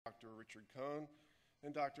Dr. Richard Kohn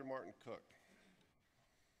and Dr. Martin Cook.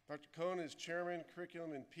 Dr. Kohn is Chairman,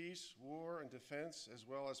 Curriculum in Peace, War, and Defense, as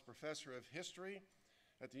well as Professor of History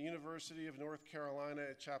at the University of North Carolina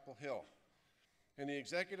at Chapel Hill, and the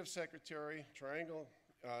Executive Secretary, Triangle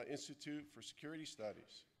Institute for Security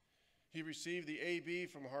Studies. He received the AB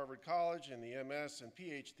from Harvard College and the MS and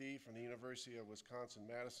PhD from the University of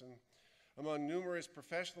Wisconsin-Madison. Among numerous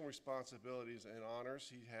professional responsibilities and honors,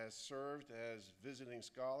 he has served as visiting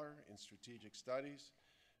scholar in strategic studies,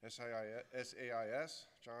 SAIS,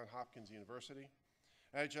 Johns Hopkins University,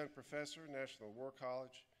 adjunct professor, National War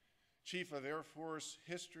College, chief of Air Force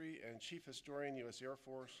History and chief historian, U.S. Air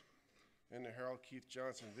Force, and the Harold Keith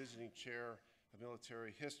Johnson Visiting Chair of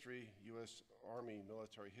Military History, U.S. Army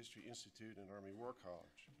Military History Institute and Army War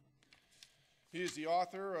College. He is the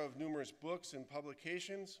author of numerous books and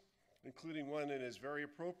publications, including one that is very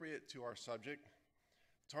appropriate to our subject,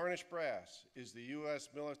 Tarnished Brass is the U.S.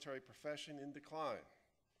 Military Profession in Decline,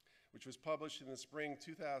 which was published in the spring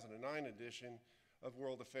 2009 edition of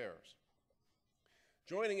World Affairs.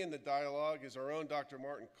 Joining in the dialogue is our own Dr.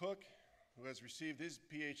 Martin Cook, who has received his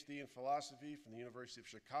PhD in philosophy from the University of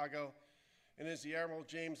Chicago and is the Admiral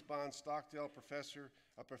James Bond Stockdale Professor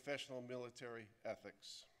of Professional Military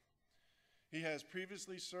Ethics. He has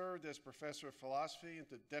previously served as Professor of Philosophy and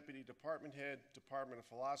the Deputy Department Head, Department of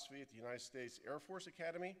Philosophy at the United States Air Force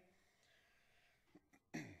Academy,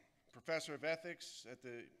 Professor of Ethics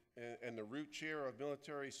and the Root Chair of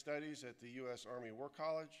Military Studies at the U.S. Army War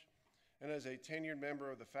College, and as a tenured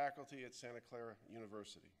member of the faculty at Santa Clara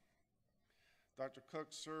University. Dr. Cook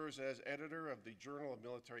serves as editor of the Journal of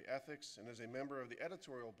Military Ethics and is a member of the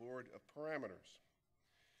editorial board of Parameters.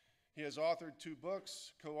 He has authored 2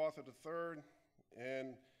 books, co-authored a third,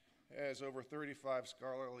 and has over 35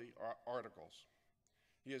 scholarly articles.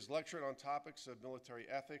 He has lectured on topics of military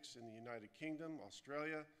ethics in the United Kingdom,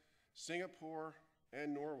 Australia, Singapore,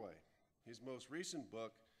 and Norway. His most recent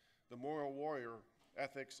book, The Moral Warrior,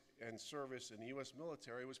 Ethics and Service in the U.S.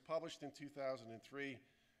 Military, was published in 2003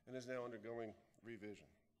 and is now undergoing revision.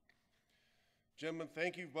 Gentlemen,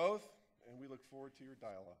 thank you both, and we look forward to your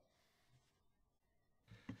dialogue.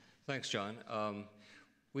 Thanks, John.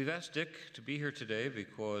 We've asked Dick to be here today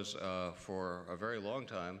because for a very long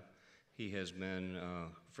time he has been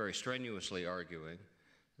very strenuously arguing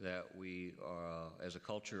that we, as a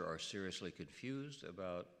culture, are seriously confused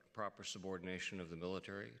about proper subordination of the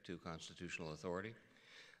military to constitutional authority.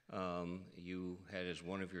 You had as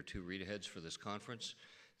one of your 2 read-aheads for this conference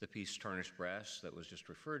the piece Tarnished Brass that was just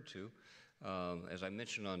referred to. As I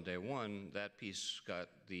mentioned on day 1, that piece got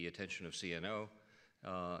the attention of CNO,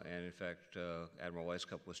 and in fact, Admiral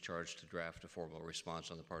Weisskopf was charged to draft a formal response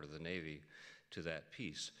on the part of the Navy to that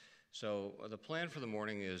piece. So the plan for the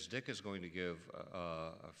morning is Dick is going to give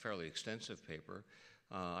a fairly extensive paper.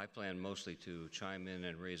 I plan mostly to chime in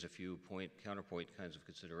and raise a few counterpoint kinds of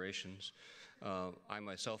considerations. I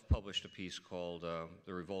myself published a piece called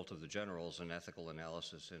The Revolt of the Generals, an ethical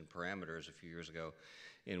analysis in Parameters a few years ago,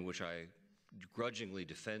 in which I grudgingly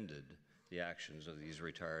defended the actions of these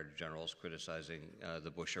retired generals criticizing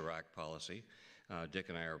the Bush-Iraq policy. Dick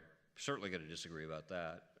and I are certainly going to disagree about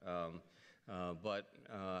that. But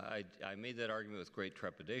I made that argument with great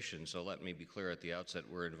trepidation, so let me be clear at the outset,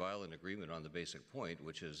 we're in violent agreement on the basic point,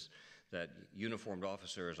 which is that uniformed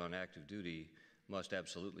officers on active duty must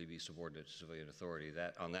absolutely be subordinate to civilian authority.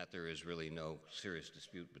 On that there is really no serious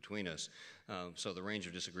dispute between us. So the range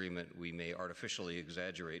of disagreement we may artificially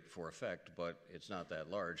exaggerate for effect, but it's not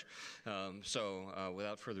that large. So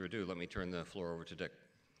without further ado, let me turn the floor over to Dick.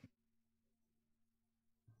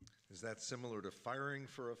 Is that similar to firing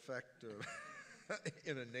for effect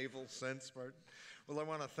in a naval sense, Martin? Well, I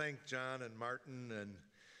want to thank John and Martin and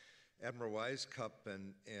Admiral Weisskopf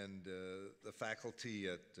and the faculty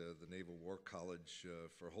at the Naval War College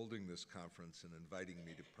for holding this conference and inviting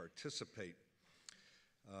me to participate.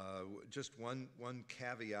 Just one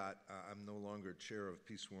caveat, I'm no longer chair of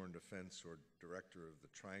Peace, War, and Defense or director of the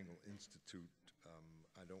Triangle Institute.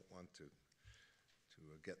 I don't want to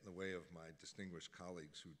get in the way of my distinguished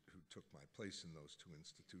colleagues who took my place in those 2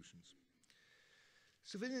 institutions.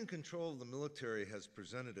 Civilian control of the military has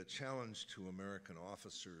presented a challenge to American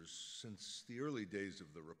officers since the early days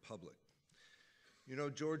of the Republic. You know,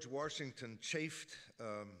 George Washington chafed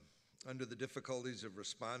under the difficulties of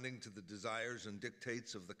responding to the desires and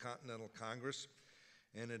dictates of the Continental Congress,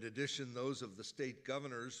 and in addition, those of the state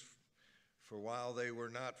governors. For while they were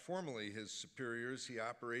not formally his superiors, he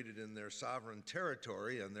operated in their sovereign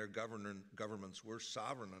territory, and their governments were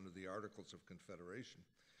sovereign under the Articles of Confederation.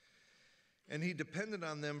 And he depended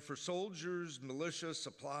on them for soldiers, militia,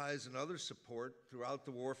 supplies, and other support throughout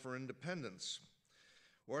the War for Independence.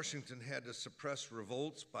 Washington had to suppress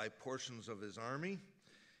revolts by portions of his army,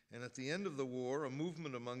 and at the end of the war, a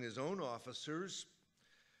movement among his own officers,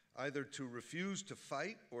 either to refuse to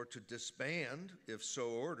fight or to disband, if so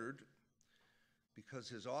ordered, because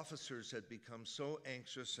his officers had become so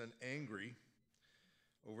anxious and angry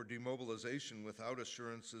over demobilization without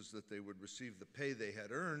assurances that they would receive the pay they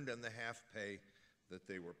had earned and the half pay that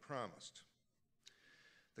they were promised.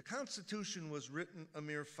 The Constitution was written a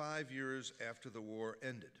mere 5 years after the war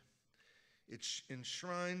ended. It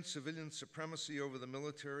enshrined civilian supremacy over the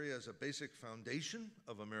military as a basic foundation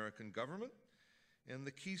of American government and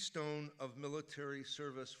the keystone of military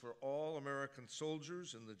service for all American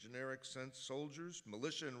soldiers, in the generic sense, soldiers,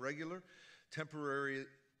 militia and regular,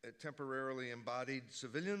 temporarily embodied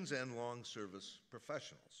civilians, and long service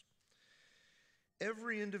professionals.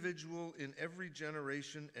 Every individual in every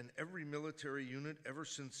generation and every military unit ever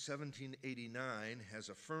since 1789 has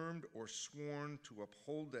affirmed or sworn to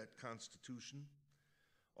uphold that Constitution,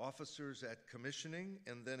 officers at commissioning,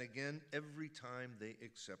 and then again every time they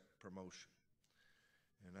accept promotion.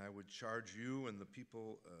 And I would charge you and the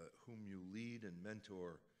people whom you lead and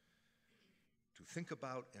mentor to think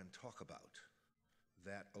about and talk about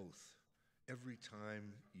that oath every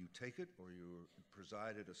time you take it or you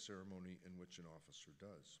preside at a ceremony in which an officer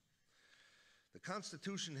does. The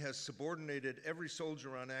Constitution has subordinated every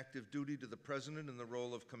soldier on active duty to the President in the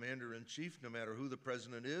role of Commander-in-Chief, no matter who the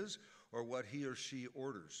President is or what he or she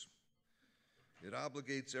orders. It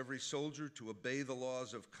obligates every soldier to obey the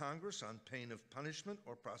laws of Congress on pain of punishment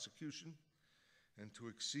or prosecution, and to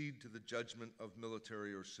accede to the judgment of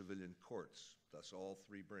military or civilian courts, thus all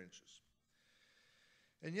three branches.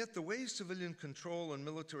 And yet the way civilian control and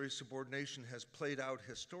military subordination has played out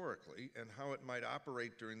historically, and how it might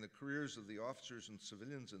operate during the careers of the officers and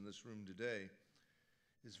civilians in this room today,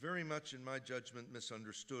 is very much, in my judgment,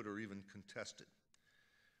 misunderstood or even contested.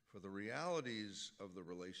 For the realities of the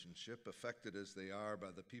relationship, affected as they are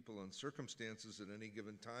by the people and circumstances at any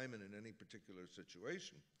given time and in any particular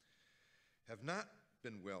situation, have not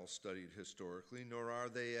been well studied historically, nor are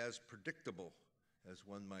they as predictable as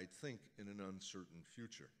one might think in an uncertain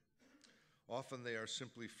future. Often they are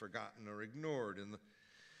simply forgotten or ignored.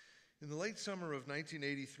 In the late summer of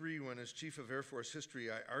 1983, when as Chief of Air Force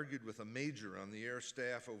History, I argued with a major on the Air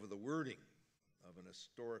Staff over the wording of an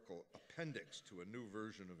historical appendix to a new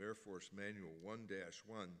version of Air Force Manual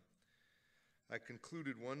 1-1, I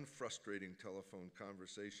concluded one frustrating telephone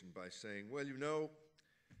conversation by saying, well, you know,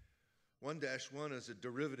 1-1 is a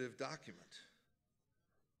derivative document.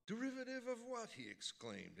 Derivative of what? He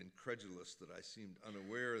exclaimed, incredulous that I seemed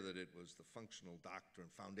unaware that it was the functional doctrine,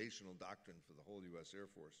 foundational doctrine for the whole U.S. Air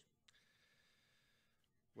Force.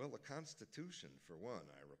 Well, the Constitution, for one,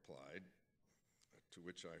 I replied, to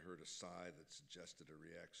which I heard a sigh that suggested a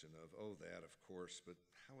reaction of, oh, that, of course, but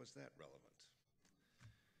how is that relevant?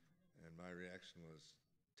 And my reaction was,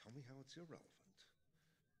 tell me how it's irrelevant.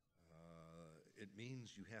 It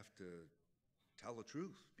means you have to tell the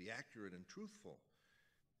truth, be accurate and truthful,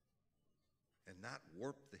 and not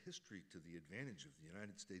warp the history to the advantage of the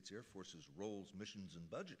United States Air Force's roles, missions, and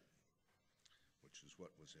budget, which is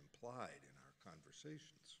what was implied in our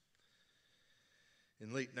conversations. In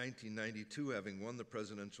late 1992, having won the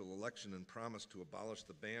presidential election and promised to abolish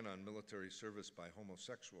the ban on military service by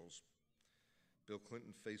homosexuals, Bill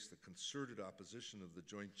Clinton faced the concerted opposition of the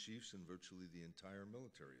Joint Chiefs and virtually the entire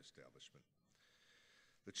military establishment.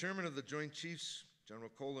 The chairman of the Joint Chiefs,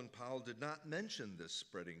 General Colin Powell, did not mention this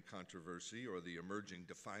spreading controversy or the emerging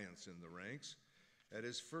defiance in the ranks at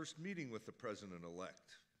his first meeting with the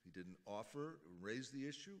president-elect. He didn't raise the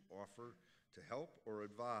issue, offer to help or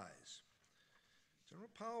advise. General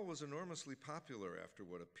Powell was enormously popular after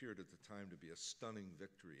what appeared at the time to be a stunning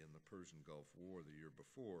victory in the Persian Gulf War the year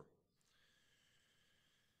before.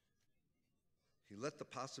 He let the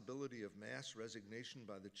possibility of mass resignation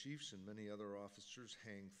by the chiefs and many other officers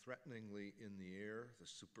hang threateningly in the air, the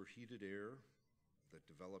superheated air that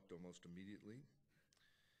developed almost immediately,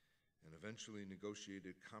 and eventually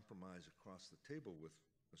negotiated compromise across the table with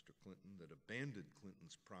Mr. Clinton that abandoned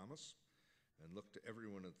Clinton's promise and looked to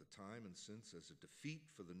everyone at the time and since as a defeat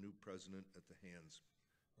for the new president at the hands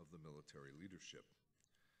of the military leadership.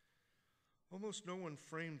 Almost no one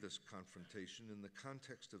framed this confrontation in the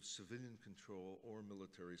context of civilian control or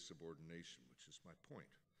military subordination, which is my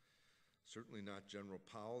point. Certainly not General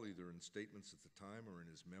Powell, either in statements at the time or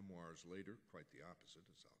in his memoirs later, quite the opposite,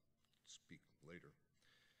 as I'll speak later.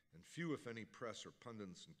 And few, if any, press or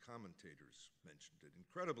pundits and commentators mentioned it.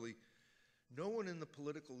 Incredibly, no one in the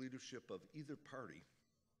political leadership of either party,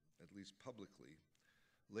 at least publicly,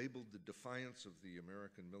 labeled the defiance of the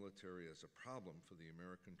American military as a problem for the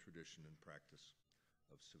American tradition and practice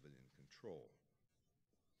of civilian control.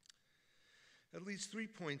 At least 3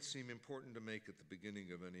 points seem important to make at the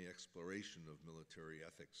beginning of any exploration of military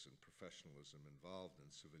ethics and professionalism involved in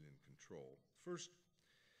civilian control. First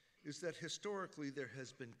is that historically there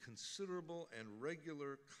has been considerable and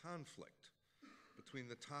regular conflict between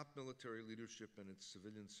the top military leadership and its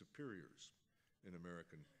civilian superiors in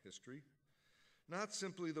American history. Not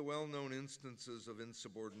simply the well-known instances of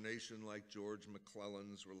insubordination like George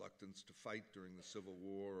McClellan's reluctance to fight during the Civil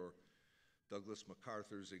War, or Douglas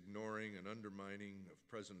MacArthur's ignoring and undermining of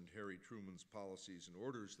President Harry Truman's policies and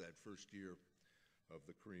orders that first year of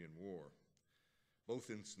the Korean War.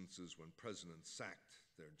 Both instances when presidents sacked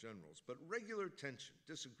their generals, but regular tension,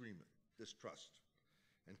 disagreement, distrust,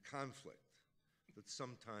 and conflict that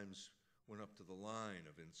sometimes went up to the line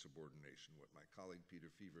of insubordination, what my colleague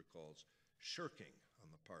Peter Feaver calls shirking on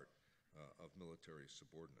the part of military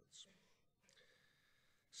subordinates.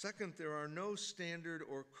 Second, there are no standard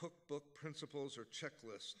or cookbook principles or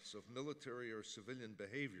checklists of military or civilian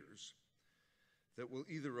behaviors that will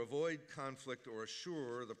either avoid conflict or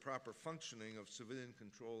assure the proper functioning of civilian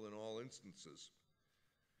control in all instances,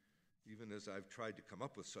 even as I've tried to come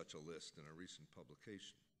up with such a list in a recent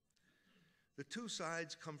publication. The two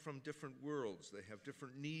sides come from different worlds. They have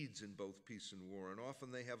different needs in both peace and war, and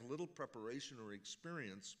often they have little preparation or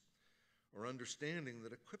experience or understanding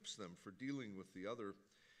that equips them for dealing with the other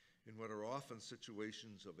in what are often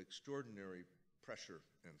situations of extraordinary pressure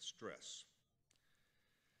and stress.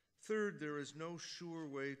 Third, there is no sure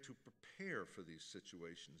way to prepare for these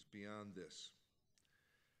situations beyond this.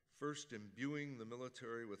 First, imbuing the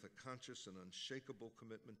military with a conscious and unshakable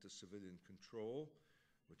commitment to civilian control,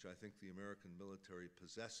 which I think the American military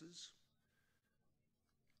possesses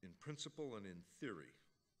in principle and in theory.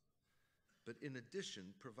 But in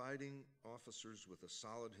addition, providing officers with a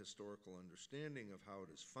solid historical understanding of how it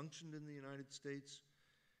has functioned in the United States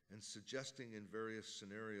and suggesting in various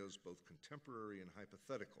scenarios, both contemporary and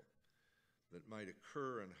hypothetical, that might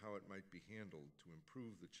occur and how it might be handled to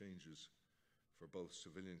improve the changes for both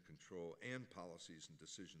civilian control and policies and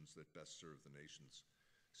decisions that best serve the nation's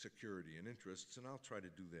security and interests, and I'll try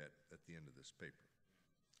to do that at the end of this paper.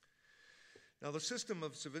 Now, the system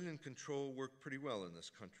of civilian control worked pretty well in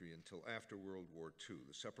this country until after World War II.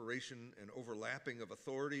 The separation and overlapping of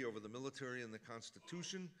authority over the military and the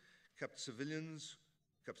Constitution kept civilians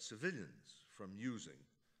from using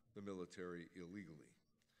the military illegally.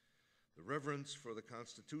 The reverence for the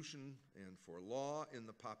Constitution and for law in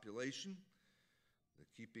the population, the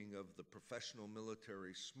keeping of the professional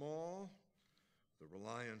military small, the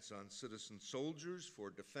reliance on citizen soldiers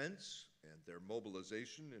for defense and their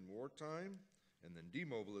mobilization in wartime and then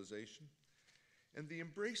demobilization, and the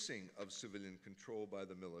embracing of civilian control by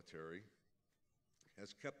the military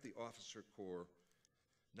has kept the officer corps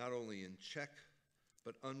not only in check,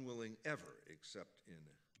 but unwilling ever, except in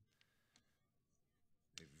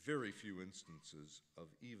a very few instances, of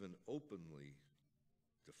even openly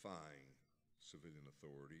defying civilian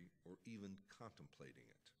authority or even contemplating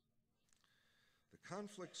it. The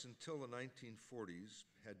conflicts until the 1940s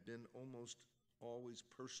had been almost always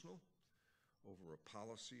personal, over a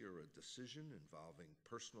policy or a decision involving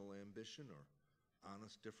personal ambition or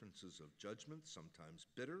honest differences of judgment, sometimes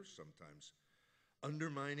bitter, sometimes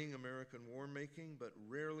undermining American war-making, but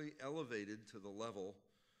rarely elevated to the level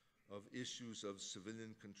of issues of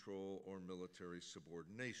civilian control or military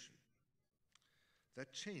subordination.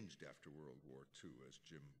 That changed after World War II, as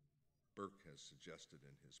Jim Burke has suggested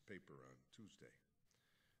in his paper on Tuesday,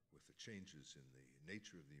 with the changes in the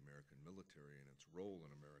nature of the American military and its role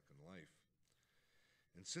in American life.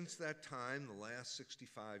 And since that time, the last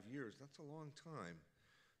 65 years, that's a long time,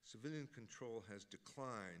 civilian control has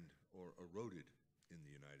declined or eroded in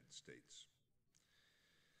the United States.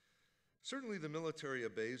 Certainly the military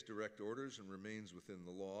obeys direct orders and remains within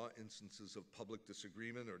the law. Instances of public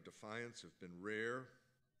disagreement or defiance have been rare,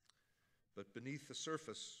 but beneath the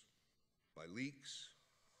surface, by leaks,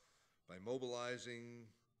 by mobilizing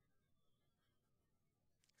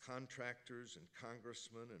contractors and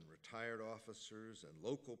congressmen and retired officers and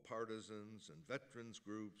local partisans and veterans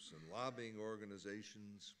groups and lobbying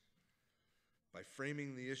organizations, by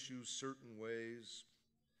framing the issues certain ways,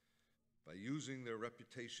 by using their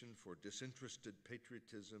reputation for disinterested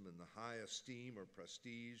patriotism and the high esteem or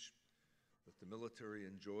prestige that the military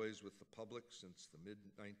enjoys with the public since the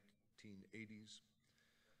mid-1980s,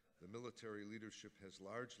 the military leadership has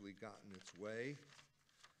largely gotten its way,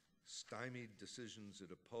 stymied decisions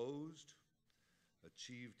it opposed,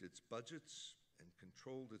 achieved its budgets, and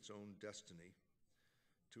controlled its own destiny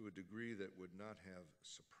to a degree that would not have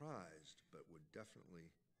surprised, but would definitely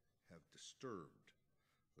have disturbed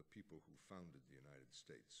the people who founded the United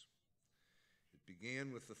States. It began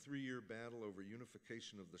with the 3-year battle over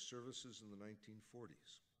unification of the services in the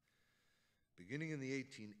 1940s. Beginning in the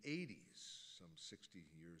 1880s, some 60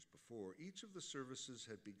 years before, each of the services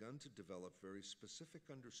had begun to develop very specific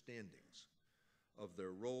understandings of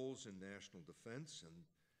their roles in national defense and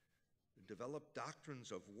developed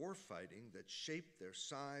doctrines of warfighting that shaped their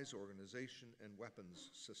size, organization, and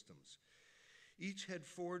weapons systems. Each had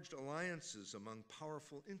forged alliances among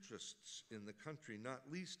powerful interests in the country, not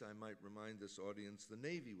least, I might remind this audience, the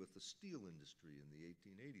Navy with the steel industry in the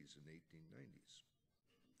 1880s and 1890s.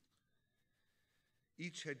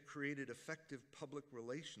 Each had created effective public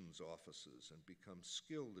relations offices and become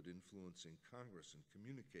skilled at influencing Congress and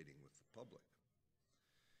communicating with the public.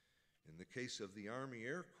 In the case of the Army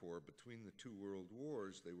Air Corps, between the 2 world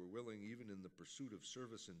wars, they were willing, even in the pursuit of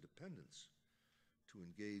service independence, to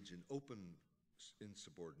engage in open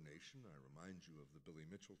insubordination. I remind you of the Billy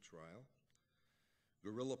Mitchell trial,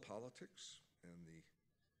 guerrilla politics, and the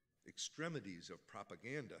extremities of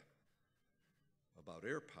propaganda about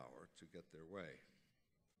air power to get their way.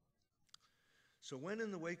 So when, in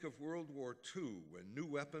the wake of World War II, when new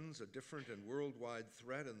weapons, a different and worldwide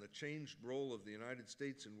threat, and the changed role of the United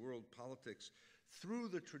States in world politics threw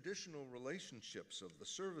the traditional relationships of the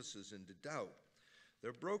services into doubt,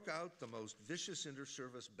 there broke out the most vicious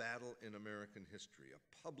inter-service battle in American history,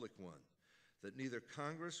 a public one that neither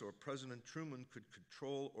Congress or President Truman could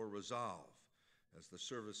control or resolve, as the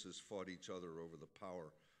services fought each other over the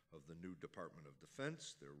power of the new Department of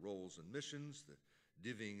Defense, their roles and missions, the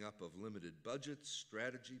divvying up of limited budgets,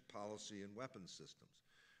 strategy, policy, and weapons systems.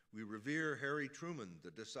 We revere Harry Truman, the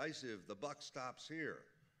decisive, the buck stops here.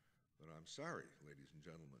 But I'm sorry, ladies and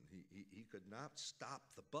gentlemen, he could not stop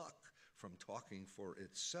the buck from talking for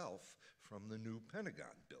itself from the new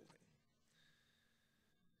Pentagon building.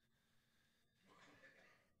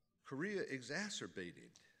 Korea exacerbated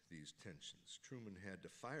these tensions. Truman had to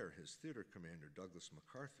fire his theater commander, Douglas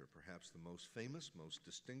MacArthur, perhaps the most famous, most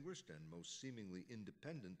distinguished, and most seemingly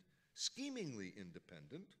independent, schemingly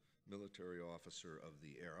independent military officer of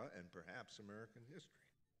the era and perhaps American history.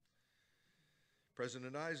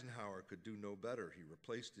 President Eisenhower could do no better. He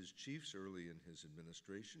replaced his chiefs early in his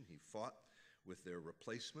administration. He fought with their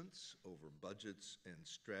replacements over budgets and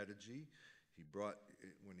strategy. He brought,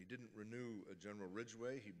 when he didn't renew General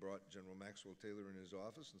Ridgway, he brought General Maxwell Taylor in his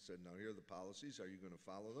office and said, now here are the policies, are you going to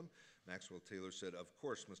follow them? Maxwell Taylor said, of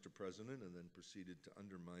course, Mr. President, and then proceeded to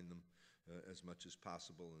undermine them as much as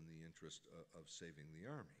possible in the interest of saving the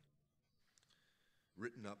Army.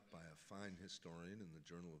 Written up by a fine historian in the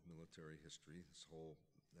Journal of Military History, this whole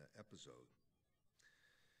episode.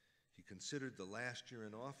 He considered the last year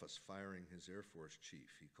in office firing his Air Force chief.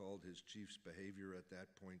 He called his chief's behavior at that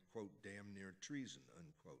point, quote, damn near treason,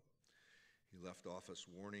 unquote. He left office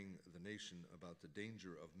warning the nation about the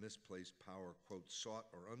danger of misplaced power, quote, sought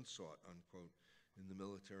or unsought, unquote, in the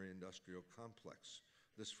military-industrial complex.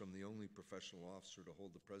 This from the only professional officer to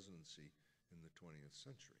hold the presidency in the 20th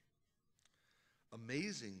century.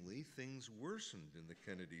 Amazingly, things worsened in the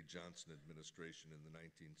Kennedy-Johnson administration in the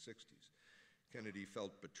 1960s. Kennedy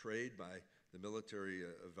felt betrayed by the military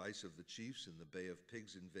advice of the chiefs in the Bay of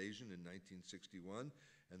Pigs invasion in 1961,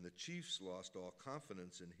 and the chiefs lost all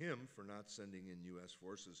confidence in him for not sending in U.S.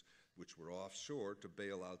 forces, which were offshore, to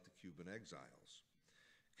bail out the Cuban exiles.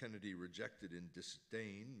 Kennedy rejected in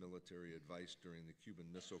disdain military advice during the Cuban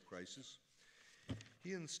Missile Crisis.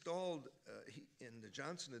 He installed, in the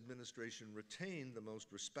Johnson administration, retained the most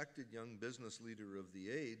respected young business leader of the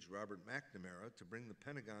age, Robert McNamara, to bring the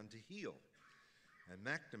Pentagon to heel. And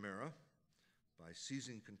McNamara, by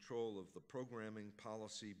seizing control of the programming,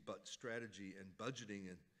 policy, strategy, and budgeting,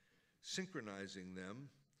 and synchronizing them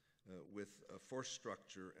with force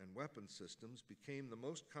structure and weapon systems, became the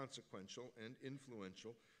most consequential and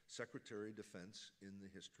influential Secretary of Defense in the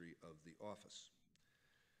history of the office.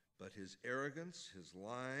 But his arrogance, his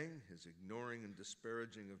lying, his ignoring and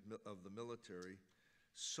disparaging of the military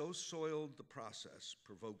so soiled the process,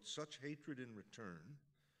 provoked such hatred in return,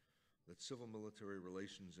 that civil-military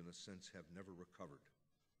relations, in a sense, have never recovered.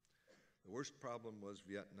 The worst problem was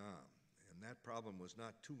Vietnam, and that problem was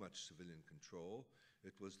not too much civilian control.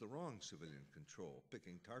 It was the wrong civilian control,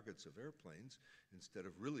 picking targets of airplanes instead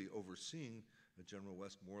of really overseeing General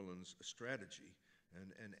Westmoreland's strategy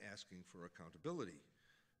and asking for accountability.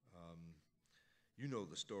 You know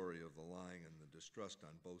the story of the lying and the distrust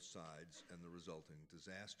on both sides and the resulting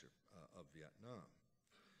disaster of Vietnam.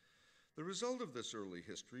 The result of this early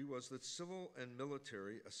history was that civil and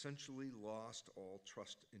military essentially lost all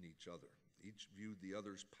trust in each other. Each viewed the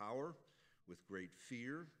other's power with great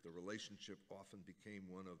fear. The relationship often became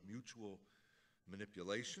one of mutual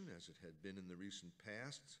Manipulation, as it had been in the recent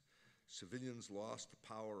past, civilians lost the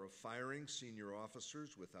power of firing senior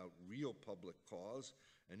officers without real public cause,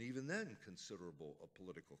 and even then considerable a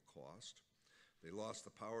political cost. They lost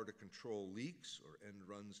the power to control leaks or end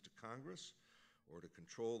runs to Congress, or to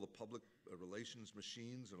control the public relations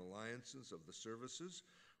machines and alliances of the services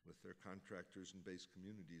with their contractors and base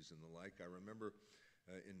communities and the like. I remember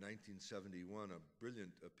in 1971 a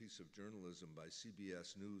brilliant piece of journalism by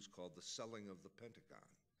CBS News called The Selling of the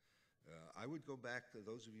Pentagon. I would go back to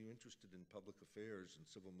those of you interested in public affairs and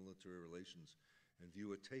civil military relations and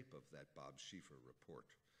view a tape of that Bob Schieffer report.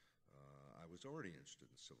 I was already interested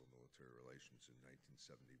in civil military relations in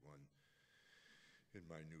 1971 in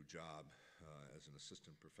my new job as an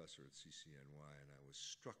assistant professor at CCNY, and I was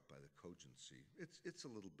struck by the cogency. It's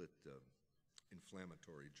a little bit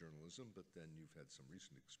inflammatory journalism, but then you've had some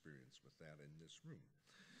recent experience with that in this room.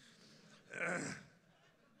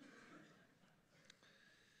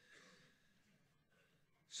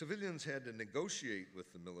 Civilians had to negotiate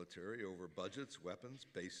with the military over budgets, weapons,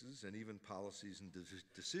 bases, and even policies and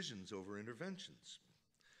decisions over interventions.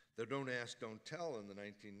 The don't ask, don't tell in the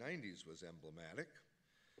 1990s was emblematic.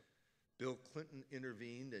 Bill Clinton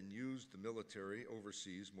intervened and used the military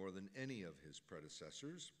overseas more than any of his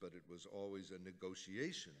predecessors, but it was always a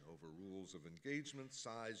negotiation over rules of engagement,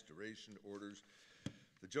 size, duration, orders.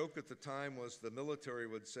 The joke at the time was the military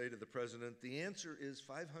would say to the president, the answer is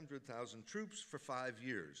 500,000 troops for 5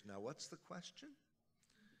 years. Now, what's the question?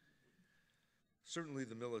 Certainly,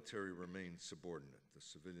 the military remained subordinate. The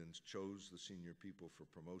civilians chose the senior people for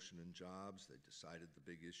promotion and jobs. They decided the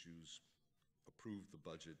big issues, approved the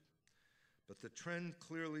budget. But the trend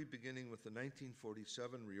clearly beginning with the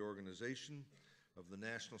 1947 reorganization of the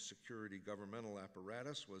national security governmental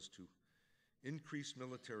apparatus was to increase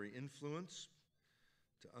military influence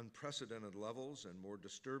to unprecedented levels, and more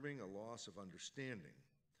disturbing, a loss of understanding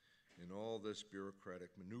in all this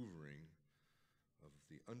bureaucratic maneuvering of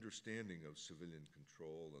the understanding of civilian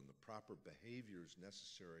control and the proper behaviors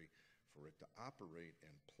necessary for it to operate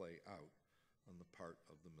and play out on the part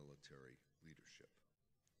of the military leadership.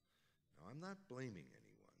 Now, I'm not blaming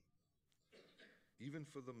anyone, even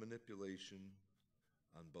for the manipulation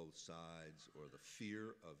on both sides or the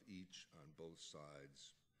fear of each on both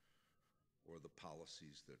sides or the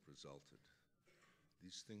policies that resulted.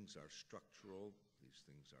 These things are structural, these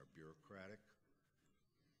things are bureaucratic.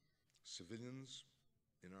 Civilians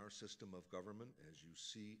in our system of government, as you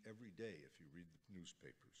see every day if you read the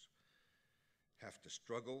newspapers, have to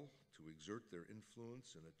struggle to exert their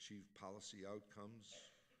influence and achieve policy outcomes,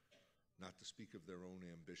 not to speak of their own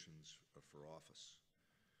ambitions for office.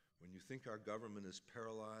 When you think our government is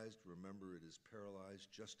paralyzed, remember it is paralyzed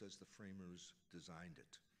just as the framers designed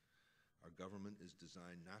it. Our government is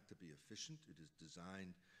designed not to be efficient. It is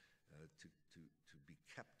designed to be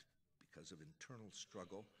kept because of internal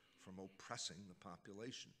struggle from oppressing the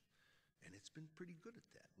population. And it's been pretty good at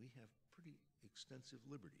that. We have pretty extensive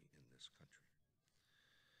liberty in this country.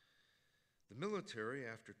 The military,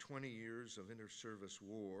 after 20 years of inter-service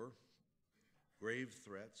war, grave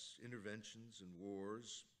threats, interventions and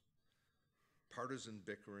wars, partisan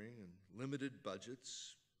bickering, and limited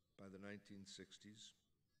budgets by the 1960s,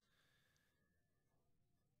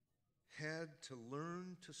 had to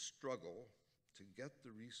learn to struggle to get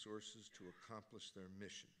the resources to accomplish their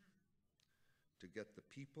mission, to get the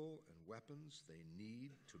people and weapons they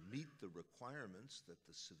need to meet the requirements that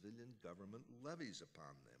the civilian government levies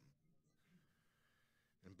upon them.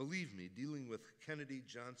 And believe me, dealing with Kennedy,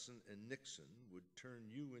 Johnson, and Nixon would turn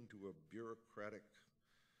you into a bureaucratic,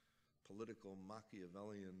 political,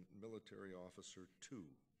 Machiavellian military officer too,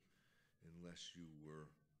 unless you were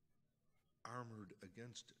armored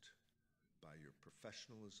against it by your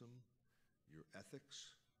professionalism, your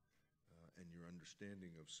ethics, and your understanding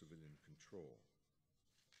of civilian control.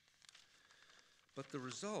 But the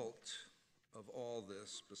result of all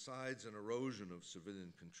this, besides an erosion of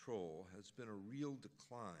civilian control, has been a real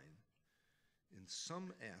decline in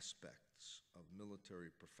some aspects of military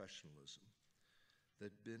professionalism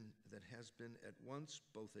that has been at once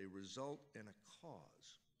both a result and a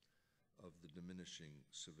cause of the diminishing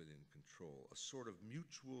civilian control, a sort of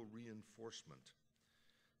mutual reinforcement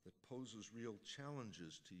that poses real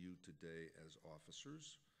challenges to you today as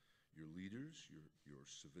officers, your leaders, your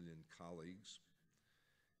civilian colleagues,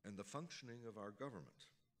 and the functioning of our government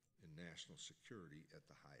in national security at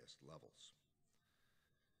the highest levels.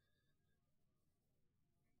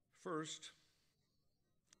 First,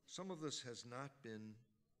 some of this has not been,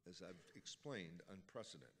 as I've explained,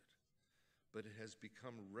 unprecedented, but it has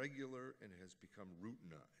become regular and has become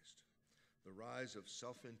routinized. The rise of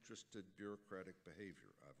self-interested bureaucratic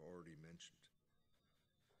behavior, I've already mentioned.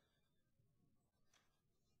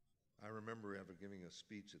 remember ever giving a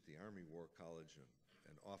speech at the Army War College,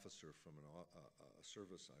 an officer from a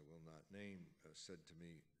service I will not name said to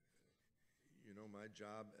me, you know, my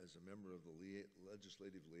job as a member of the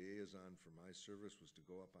legislative liaison for my service was to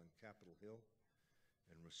go up on Capitol Hill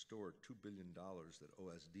and restore $2 billion that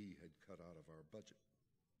OSD had cut out of our budget.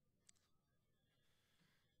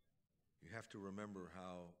 You have to remember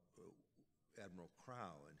how Admiral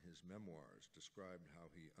Crowe in his memoirs described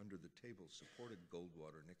how he under the table supported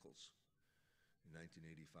Goldwater Nichols in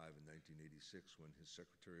 1985 and 1986 when his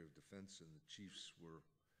Secretary of Defense and the chiefs were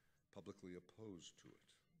publicly opposed to it.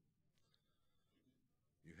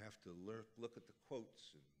 You have to look at the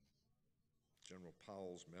quotes in General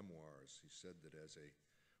Powell's memoirs. He said that as a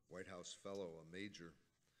White House fellow, a major,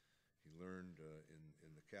 he learned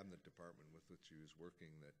in the cabinet department with which he was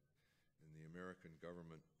working that in the American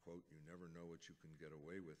government, quote, you never know what you can get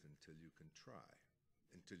away with until you try,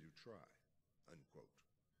 unquote.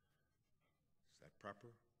 Is that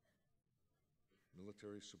proper?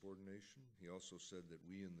 Military subordination? He also said that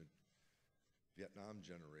we in the Vietnam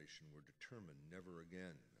generation were determined never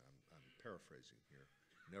again, I'm paraphrasing here,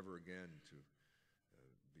 never again to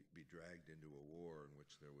be dragged into a war in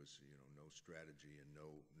which there was, you know, no strategy and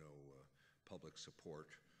no public support.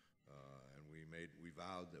 And we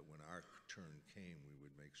vowed that when our turn came, we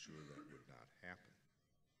would make sure that would not happen.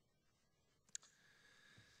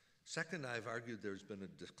 Second, I've argued there's been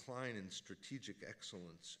a decline in strategic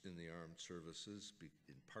excellence in the armed services,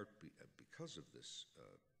 in part because of this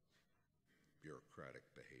bureaucratic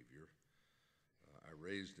behavior. I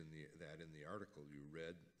raised that in the article you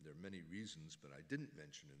read. There are many reasons, but I didn't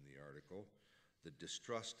mention in the article the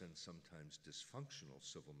distrust and sometimes dysfunctional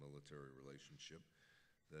civil-military relationship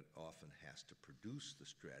that often has to produce the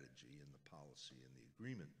strategy and the policy and the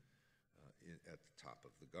agreement at the top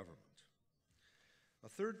of the government. A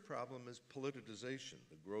third problem is politicization,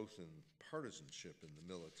 the growth in partisanship in the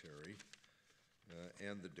military,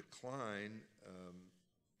 and the decline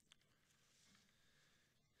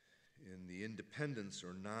in the independence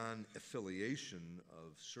or non-affiliation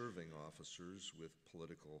of serving officers with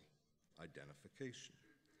political identification.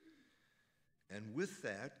 And with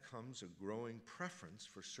that comes a growing preference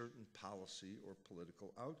for certain policy or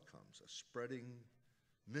political outcomes, a spreading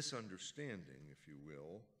misunderstanding, if you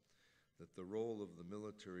will, that the role of the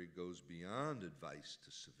military goes beyond advice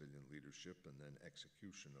to civilian leadership and then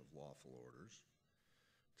execution of lawful orders,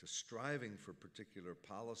 to striving for particular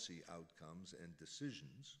policy outcomes and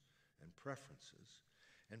decisions and preferences.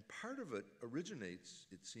 And part of it originates,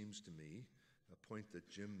 it seems to me, a point that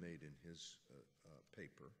Jim made in his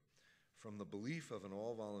paper, from the belief of an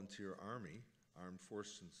all-volunteer army, armed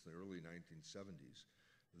force since the early 1970s,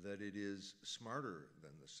 that it is smarter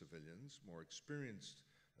than the civilians, more experienced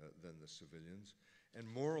than the civilians, and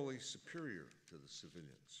morally superior to the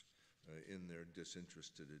civilians in their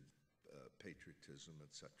disinterested patriotism,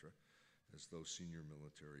 etc., as though senior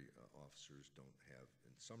military officers don't have,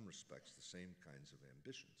 in some respects, the same kinds of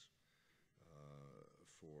ambitions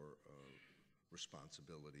for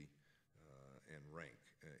responsibility and rank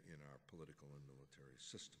in our political and military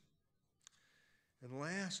system. And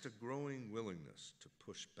last, a growing willingness to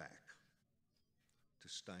push back, to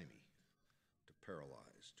stymie, to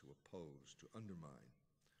paralyze, to oppose, to undermine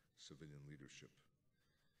civilian leadership.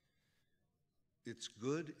 It's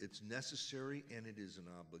good, it's necessary, and it is an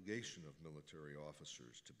obligation of military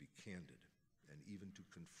officers to be candid and even to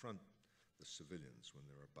confront the civilians when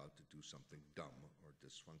they're about to do something dumb or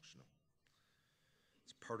dysfunctional.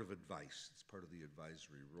 It's part of advice, it's part of the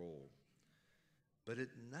advisory role. But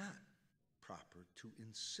it's not proper to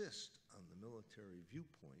insist on the military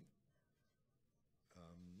viewpoint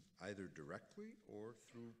either directly or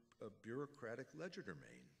through a bureaucratic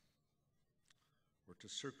legerdemain, or to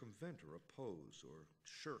circumvent or oppose or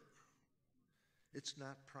shirk. It's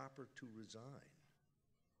not proper to resign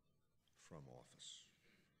from office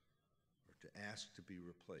or to ask to be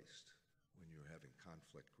replaced when you're having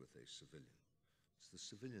conflict with a civilian. It's the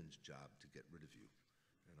civilian's job to get rid of you,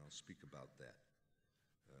 and I'll speak about that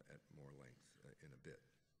at more length in a bit.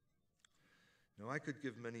 Now, I could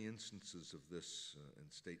give many instances of this and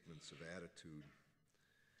statements of attitude.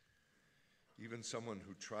 Even someone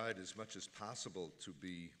who tried as much as possible to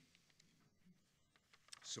be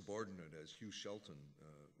subordinate, as Hugh Shelton,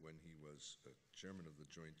 when he was chairman of the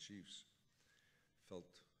Joint Chiefs, felt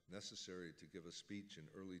necessary to give a speech in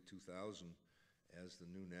early 2000 as the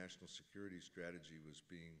new national security strategy was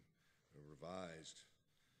being revised,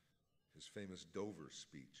 his famous Dover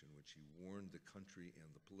speech, in which he warned the country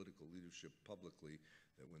and the political leadership publicly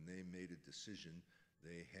that when they made a decision,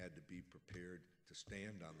 they had to be prepared to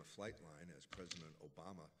stand on the flight line, as President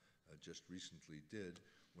Obama just recently did,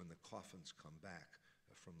 when the coffins come back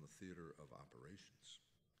from the theater of operations.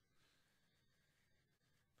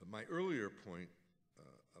 But my earlier point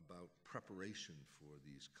about preparation for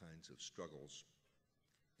these kinds of struggles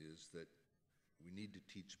is that we need to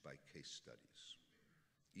teach by case studies,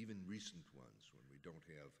 even recent ones when we don't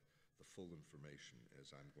have the full information, as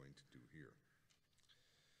I'm going to do here.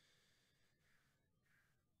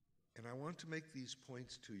 And I want to make these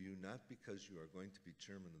points to you not because you are going to be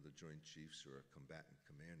chairman of the Joint Chiefs or a combatant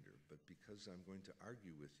commander, but because I'm going to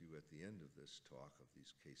argue with you at the end of this talk of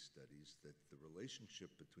these case studies that the relationship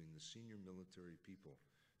between the senior military people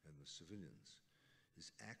and the civilians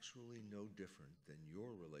is actually no different than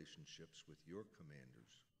your relationships with your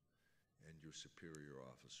commanders and your superior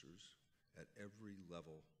officers at every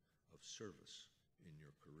level of service in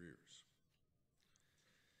your careers.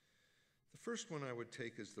 The first one I would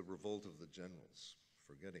take is the revolt of the generals,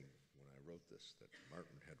 forgetting when I wrote this that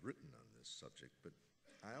Martin had written on this subject, but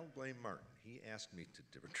I'll blame Martin. He asked me to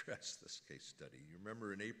address this case study. You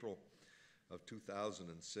remember in April of 2006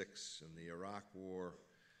 in the Iraq War,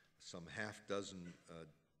 some half-dozen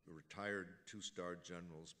retired two-star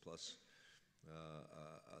generals plus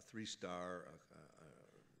a three-star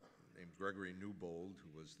named Gregory Newbold,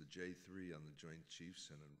 who was the J3 on the Joint Chiefs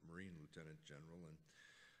and a Marine Lieutenant General, and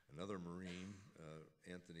another Marine,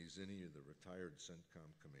 Anthony Zinni, the retired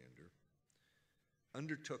CENTCOM commander,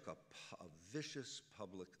 undertook a vicious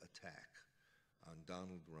public attack on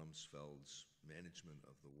Donald Rumsfeld's management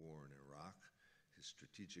of the war in Iraq, his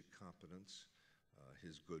strategic competence,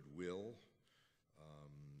 his goodwill,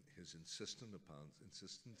 his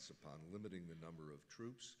insistence upon limiting the number of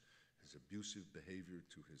troops, his abusive behavior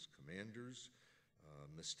to his commanders,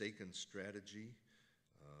 mistaken strategy,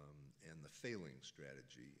 and the failing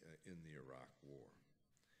strategy in the Iraq War.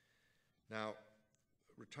 Now,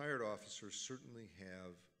 retired officers certainly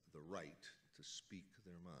have the right to speak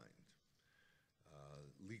their mind,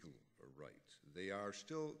 legal right. They are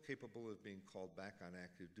still capable of being called back on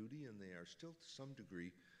active duty, and they are still to some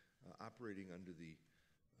degree operating under the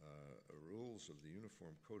rules of the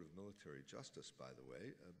Uniform Code of Military Justice, by the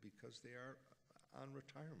way, because they are on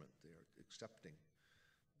retirement. They are accepting.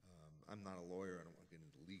 I'm not a lawyer, I don't want to get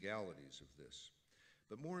into the legalities of this.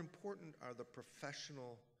 But more important are the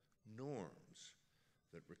professional norms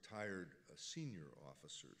that retired senior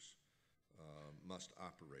officers must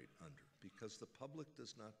operate under, because the public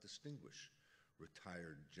does not distinguish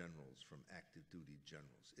retired generals from active duty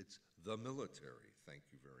generals. It's the military,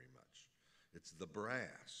 thank you very much. It's the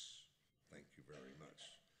brass, thank you very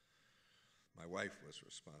much. My wife was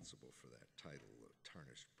responsible for that title,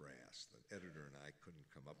 Tarnished Brass. The editor and I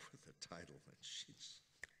couldn't come up with a title, and she's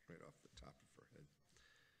right off the top of her head.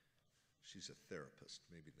 She's a therapist.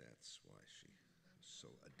 Maybe that's why she was so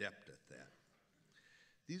adept at that.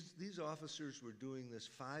 These officers were doing this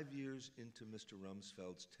 5 years into Mr.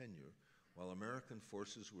 Rumsfeld's tenure, while American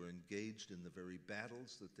forces were engaged in the very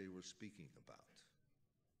battles that they were speaking about.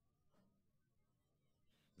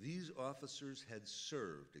 These officers had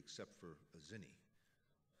served, except for Zinni,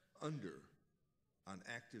 on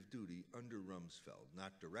active duty under Rumsfeld,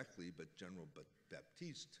 not directly, but General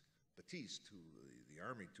Baptiste, who the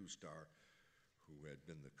Army two-star, who had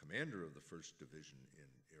been the commander of the 1st Division in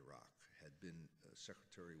Iraq, had been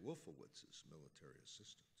Secretary Wolfowitz's military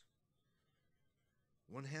assistant.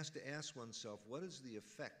 One has to ask oneself, what is the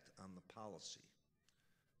effect on the policy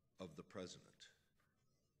of the president?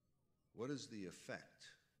 What is the effect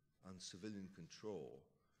on civilian control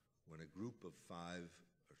when a group of 5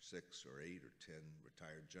 or 6 or 8 or 10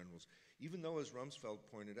 retired generals, even though, as Rumsfeld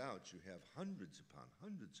pointed out, you have hundreds upon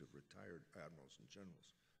hundreds of retired admirals and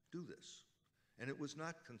generals, do this? And it was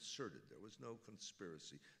not concerted. There was no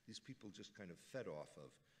conspiracy. These people just kind of fed off of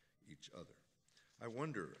each other. I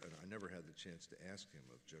wonder, and I never had the chance to ask him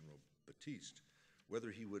of General Baptiste, whether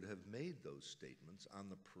he would have made those statements on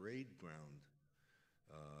the parade ground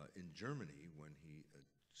in Germany when he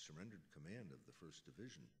surrendered command of the 1st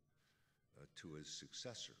Division to his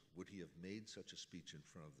successor. Would he have made such a speech in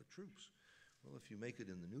front of the troops? Well, if you make it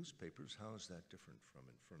in the newspapers, how is that different from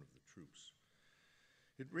in front of the troops?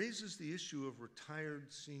 It raises the issue of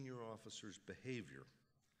retired senior officers' behavior.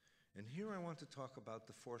 And here I want to talk about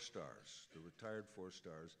the 4 stars, the retired 4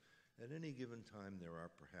 stars. At any given time, there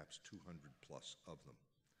are perhaps 200 plus of them.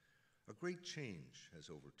 A great change has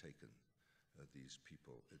overtaken these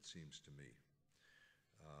people, it seems to me,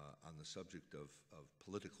 on the subject of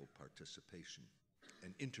political participation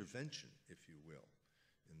and intervention, if you will,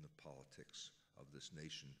 in the politics of this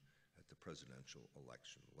nation at the presidential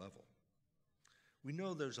election level. We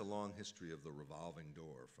know there's a long history of the revolving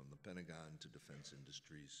door from the Pentagon to defense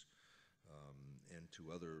industries, and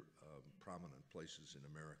to other prominent places in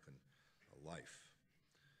American life.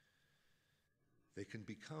 They can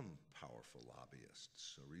become powerful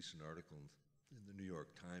lobbyists. A recent article in the New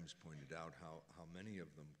York Times pointed out how many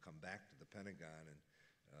of them come back to the Pentagon and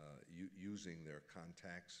using their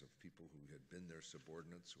contacts of people who had been their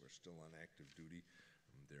subordinates who are still on active duty.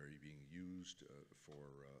 They're being used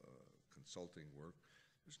for consulting work.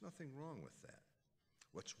 There's nothing wrong with that.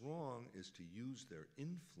 What's wrong is to use their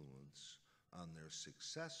influence on their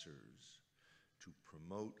successors to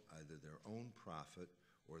promote either their own profit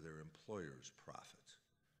or their employer's profit.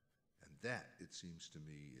 And that, it seems to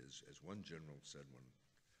me, is, as one general said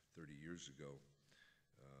 30 years ago,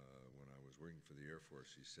 when I was working for the Air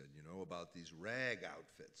Force, he said, "You know about these rag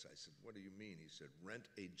outfits?" I said, "What do you mean?" He said, "Rent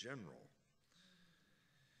a general."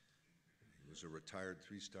 He was a retired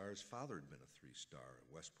three-star. His father had been a three-star,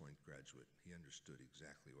 a West Point graduate. He understood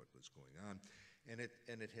exactly what was going on. And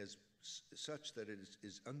it has such that it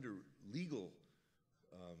is under legal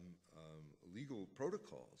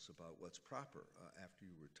protocols about what's proper after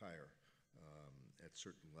you retire at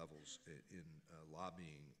certain levels in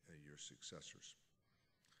lobbying your successors.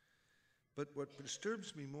 But what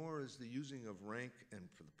disturbs me more is the using of rank and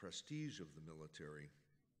for the prestige of the military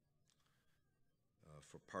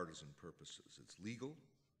for partisan purposes. It's legal,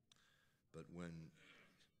 but when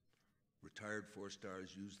retired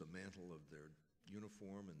four-stars use the mantle of their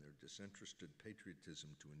uniform and their disinterested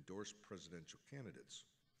patriotism to endorse presidential candidates,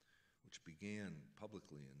 which began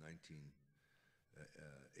publicly in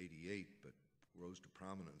 1988, but rose to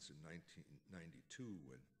prominence in 1992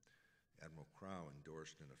 when Admiral Crowe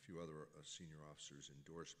endorsed and a few other senior officers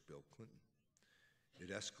endorsed Bill Clinton. It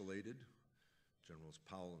escalated. Generals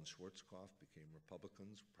Powell and Schwarzkopf became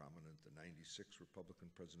Republicans, prominent at the '96 Republican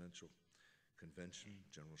presidential convention.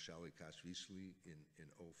 General Shalikashvili in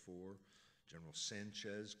 2004. General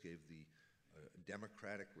Sanchez gave the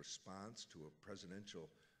Democratic response to a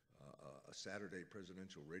Saturday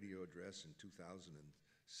presidential radio address in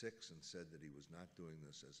 2006 and said that he was not doing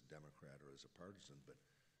this as a Democrat or as a partisan, but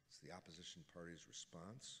it's the opposition party's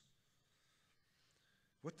response.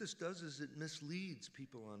 What this does is it misleads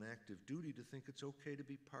people on active duty to think it's okay to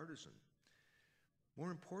be partisan.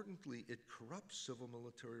 More importantly, it corrupts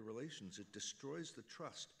civil-military relations. It destroys the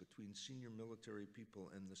trust between senior military people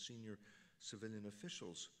and the senior civilian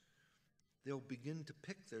officials. They'll begin to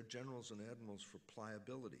pick their generals and admirals for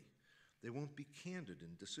pliability. They won't be candid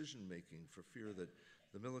in decision-making for fear that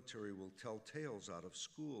the military will tell tales out of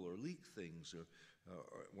school or leak things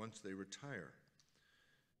once they retire.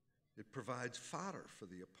 It provides fodder for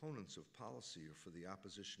the opponents of policy or for the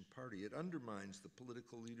opposition party. It undermines the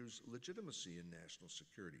political leader's legitimacy in national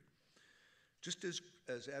security. Just as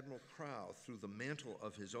Admiral Crowe threw the mantle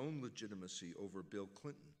of his own legitimacy over Bill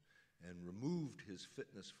Clinton and removed his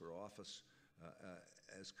fitness for office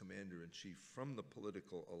as commander-in-chief from the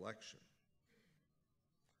political election,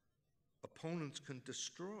 opponents can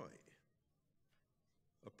destroy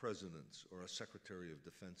a president's or a secretary of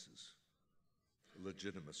defense's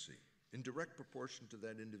legitimacy in direct proportion to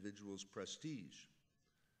that individual's prestige.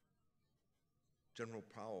 General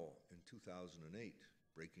Powell in 2008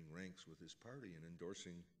 breaking ranks with his party and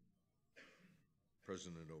endorsing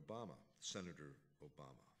President Obama, Senator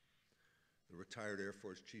Obama. The retired Air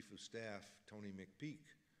Force Chief of Staff, Tony McPeak,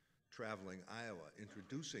 traveling Iowa,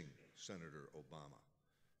 introducing Senator Obama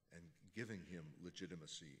and giving him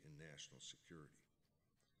legitimacy in national security.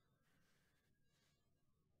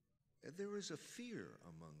 And there is a fear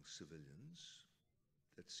among civilians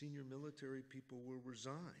that senior military people will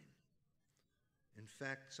resign. In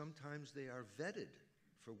fact, sometimes they are vetted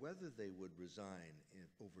for whether they would resign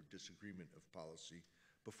over disagreement of policy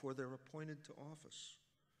before they're appointed to office.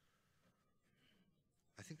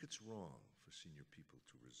 I think it's wrong for senior people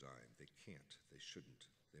to resign. They can't, they shouldn't,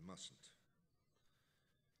 they mustn't.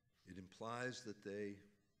 It implies that they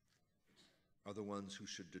are the ones who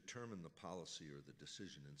should determine the policy or the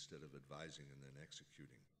decision instead of advising and then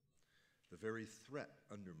executing. The very threat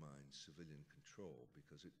undermines civilian control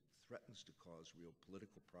because it threatens to cause real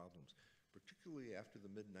political problems, particularly after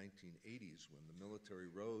the mid-1980s when the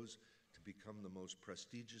military rose to become the most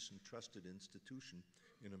prestigious and trusted institution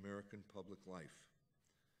in American public life.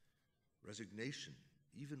 Resignation,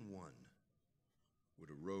 even one,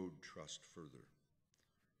 would erode trust further.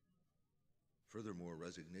 Furthermore,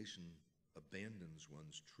 resignation abandons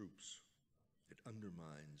one's troops. It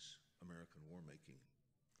undermines American war-making.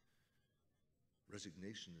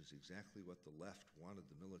 Resignation is exactly what the left wanted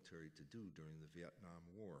the military to do during the Vietnam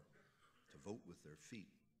War, to vote with their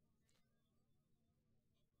feet.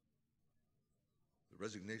 The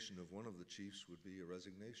resignation of one of the chiefs would be a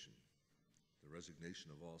resignation. The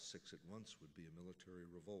resignation of all 6 at once would be a military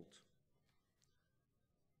revolt.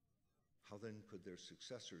 How then could their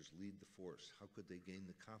successors lead the force? How could they gain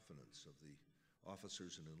the confidence of the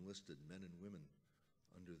officers and enlisted men and women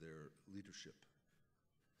under their leadership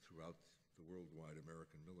throughout the worldwide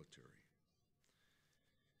American military?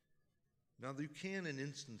 Now, you can, in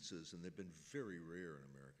instances, and they've been very rare in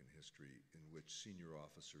American history, in which senior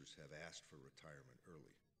officers have asked for retirement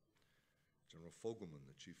early. General Fogelman,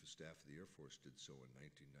 the Chief of Staff of the Air Force, did so in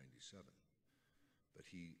 1997. But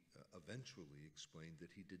he eventually explained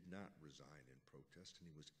that he did not resign in protest, and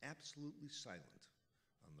he was absolutely silent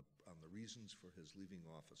on the reasons for his leaving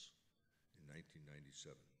office in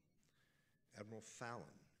 1997. Admiral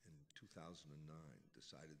Fallon, in 2009,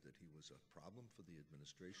 decided that he was a problem for the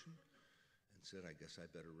administration and said, I guess I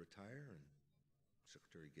better retire, and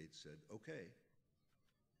Secretary Gates said, okay.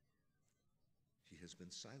 He has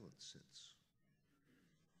been silent since.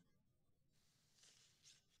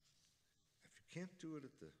 If you can't do it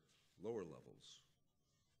at the lower levels,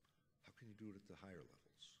 how can you do it at the higher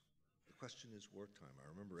levels? The question is wartime. I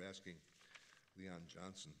remember asking Leon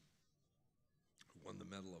Johnson, who won the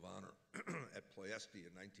Medal of Honor at Ploiesti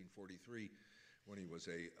in 1943, when he was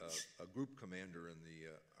a group commander in the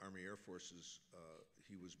Army Air Forces.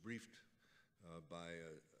 He was briefed by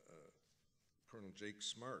Colonel Jake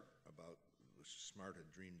Smart about, Smart had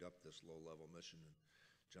dreamed up this low-level mission, and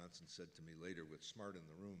Johnson said to me later, with Smart in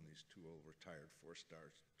the room, these 2 old retired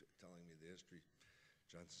 4-stars telling me the history,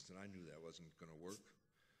 Johnson said, I knew that wasn't going to work.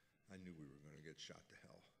 I knew we were going to get shot to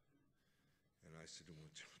hell. And I said, well,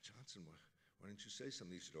 Johnson, why didn't you say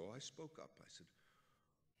something? He said, oh, I spoke up. I said,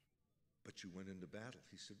 but you went into battle.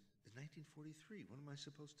 He said, in 1943, what am I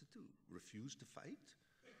supposed to do? Refuse to fight?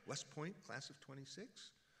 West Point, class of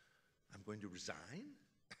 26? I'm going to resign?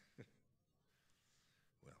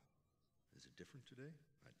 Well, is it different today?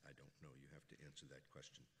 I don't know. You have to answer that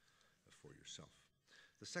question for yourself.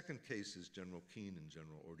 The second case is General Kohn and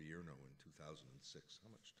General Odierno in 2006.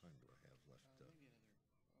 How much time do I have left? Maybe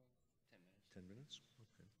another 10 10 minutes. minutes?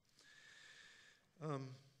 Okay.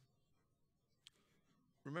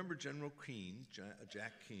 Remember General Kohn,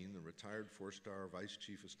 Jack Kohn, the retired 4-star Vice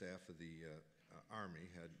Chief of Staff of the Army,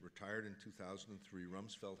 had retired in 2003.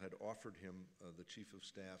 Rumsfeld had offered him the Chief of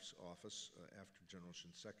Staff's office after General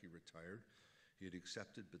Shinseki retired. He had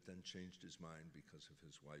accepted, but then changed his mind because of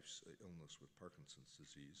his wife's illness with Parkinson's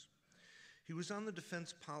disease. He was on the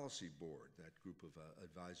Defense Policy Board, that group of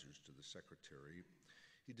advisors to the Secretary.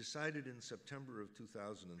 He decided in September of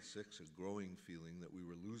 2006, a growing feeling that we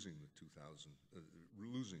were losing the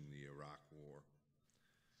Iraq War.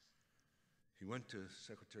 He went to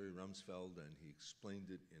Secretary Rumsfeld and he explained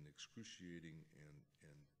it in excruciating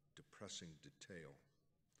and depressing detail,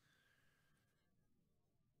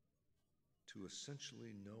 to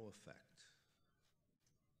essentially no effect.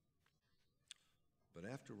 But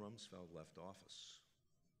after Rumsfeld left office,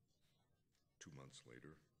 2 months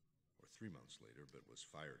later, or 3 months later, but was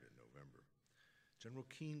fired in November, General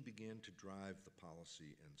Kohn began to drive the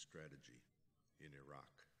policy and strategy in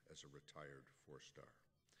Iraq as a retired 4-star.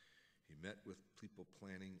 He met with people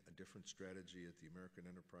planning a different strategy at the American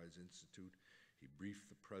Enterprise Institute. He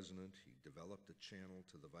briefed the president. He developed a channel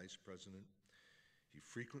to the vice president. He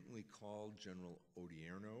frequently called General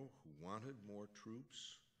Odierno, who wanted more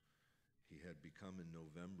troops. He had become in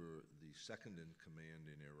November the second in command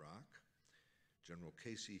in Iraq. General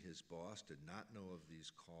Casey, his boss, did not know of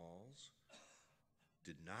these calls,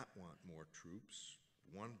 did not want more troops,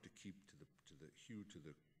 wanted to keep to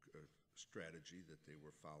the strategy that they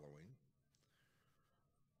were following.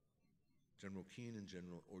 General Kohn and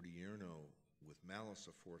General Odierno, with malice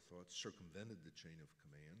aforethought, circumvented the chain of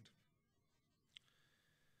command.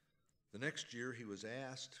 The next year, he was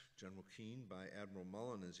asked, General Kohn, by Admiral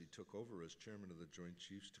Mullen as he took over as chairman of the Joint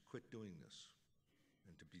Chiefs, to quit doing this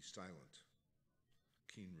and to be silent.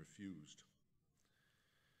 Kohn refused.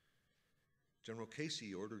 General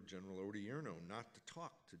Casey ordered General Odierno not to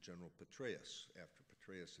talk to General Petraeus after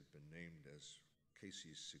Petraeus had been named as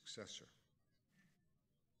Casey's successor,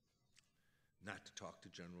 not to talk to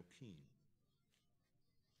General Kohn.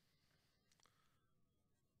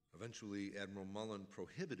 Eventually, Admiral Mullen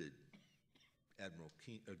prohibited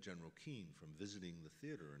General Kohn from visiting the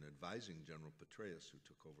theater and advising General Petraeus, who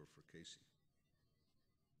took over for Casey.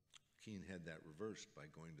 Kohn had that reversed by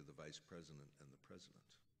going to the vice president and the president.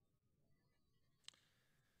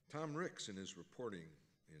 Tom Ricks, in his reporting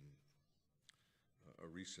in a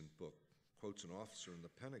recent book, quotes an officer in the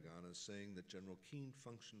Pentagon as saying that General Kohn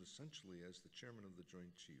functioned essentially as the chairman of the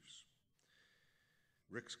Joint Chiefs.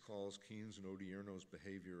 Ricks calls Kohn's and Odierno's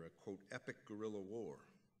behavior a, quote, epic guerrilla war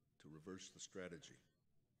to reverse the strategy.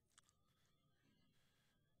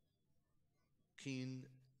 Kohn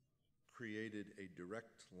created a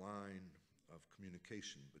direct line of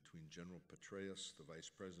communication between General Petraeus, the Vice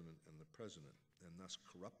President, and the President, and thus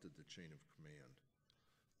corrupted the chain of command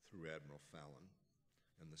through Admiral Fallon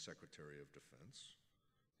and the Secretary of Defense,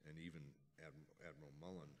 and even Admiral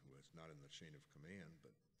Mullen, who is not in the chain of command,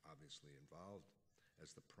 but obviously involved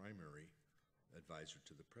as the primary advisor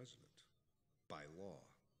to the President, by law.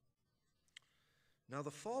 Now,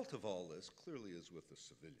 the fault of all this clearly is with the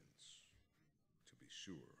civilians, to be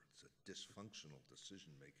sure. It's a dysfunctional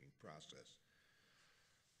decision-making process.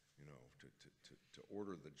 You know, to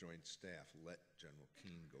order the Joint Staff, let General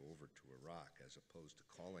Kohn go over to Iraq, as opposed to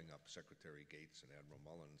calling up Secretary Gates and Admiral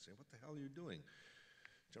Mullen and saying, what the hell are you doing?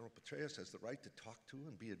 General Petraeus has the right to talk to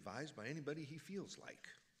and be advised by anybody he feels like.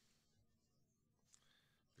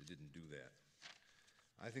 They didn't do that.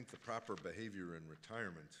 I think the proper behavior in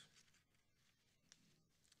retirement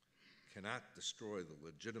cannot destroy the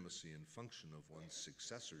legitimacy and function of one's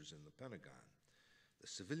successors in the Pentagon. The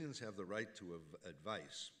civilians have the right to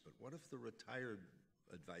advice, but what if the retired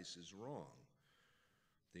advice is wrong?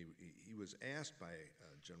 He was asked by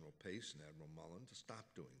General Pace and Admiral Mullen to stop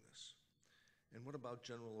doing this. And what about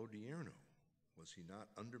General Odierno? Was he not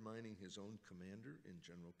undermining his own commander in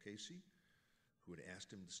General Casey, who had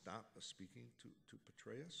asked him to stop speaking to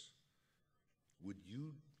Petraeus? Would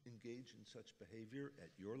you engage in such behavior at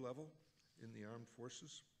your level in the armed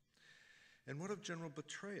forces? And what of General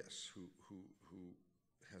Petraeus, who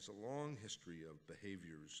has a long history of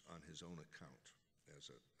behaviors on his own account as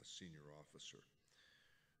a senior officer,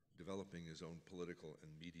 developing his own political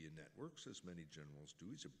and media networks, as many generals do?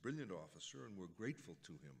 He's a brilliant officer, and we're grateful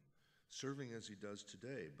to him, serving as he does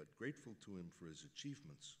today, but grateful to him for his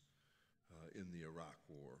achievements in the Iraq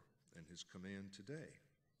War and his command today.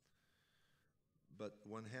 But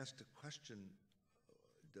one has to question,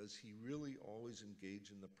 does he really always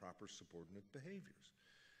engage in the proper subordinate behaviors?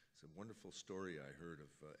 It's a wonderful story I heard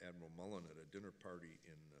of Admiral Mullen at a dinner party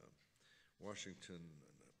in Washington.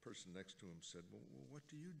 And a person next to him said, well, what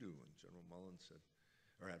do you do? And General Mullen said,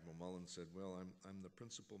 or Admiral Mullen said, well, I'm the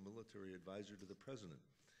principal military advisor to the President.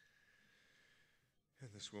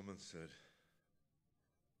 And this woman said,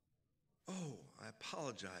 oh, I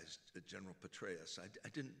apologize, General Petraeus. I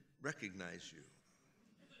didn't recognize you.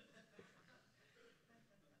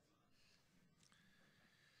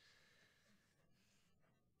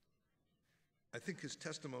 I think his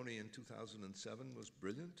testimony in 2007 was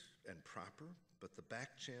brilliant and proper, but the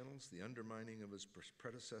back channels, the undermining of his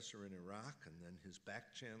predecessor in Iraq, and then his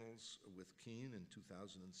back channels with Kohn in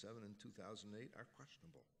 2007 and 2008 are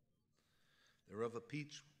questionable. They're of a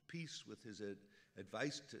piece with his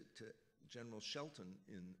advice to General Shelton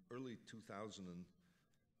in early 2000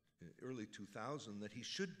 that he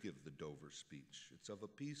should give the Dover speech. It's of a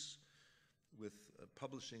piece with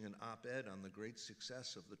publishing an op-ed on the great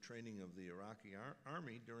success of the training of the Iraqi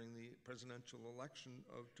army during the presidential election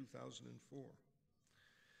of 2004.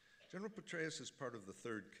 General Petraeus is part of the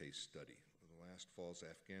third case study of the last fall's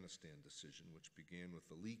Afghanistan decision, which began with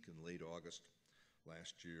the leak in late August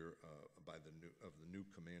last year of the new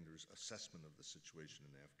commander's assessment of the situation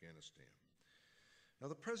in Afghanistan. Now,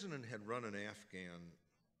 the president had run an Afghan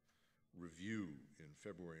review in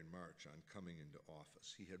February and March on coming into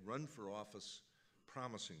office. He had run for office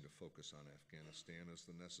promising to focus on Afghanistan as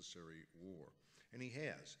the necessary war, and he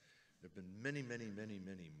has. There have been many, many, many,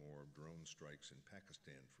 many more drone strikes in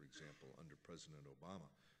Pakistan, for example, under President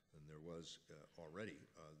Obama than there was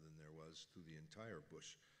than there was through the entire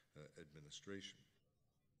Bush administration.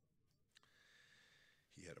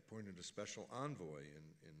 He had appointed a special envoy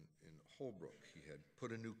in Holbrooke. He had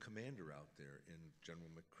put a new commander out there in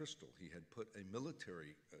General McChrystal. He had put a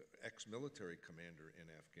ex-military commander in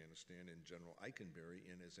Afghanistan in General Eikenberry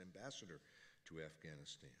in as ambassador to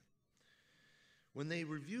Afghanistan. When they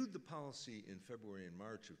reviewed the policy in February and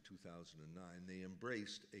March of 2009, they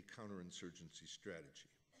embraced a counterinsurgency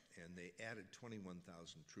strategy, and they added 21,000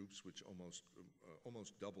 troops, which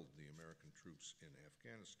almost doubled the American troops in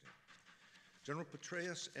Afghanistan. General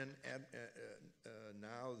Petraeus and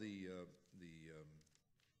now the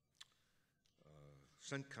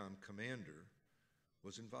CENTCOM commander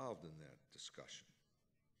was involved in that discussion.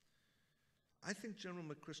 I think General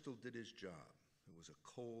McChrystal did his job. It was a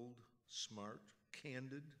cold, smart,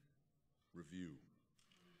 candid review.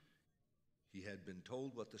 He had been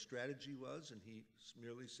told what the strategy was, and he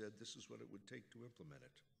merely said this is what it would take to implement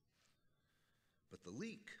it. But the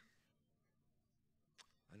leak,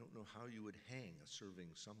 I don't know how you would hang a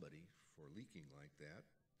serving somebody for leaking like that.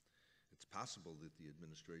 It's possible that the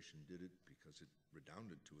administration did it because it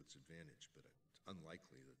redounded to its advantage, but it's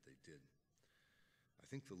unlikely that they did. I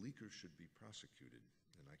think the leakers should be prosecuted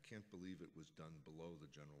and I can't believe it was done below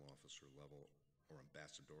the general officer level or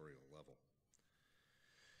ambassadorial level.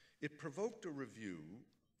 It provoked a review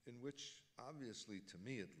in which, obviously, to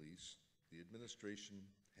me at least, the administration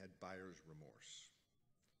had buyer's remorse.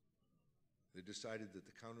 They decided that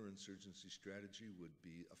the counterinsurgency strategy would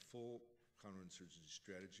be, a full counterinsurgency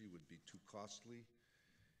strategy would be too costly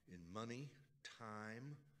in money,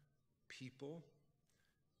 time, people,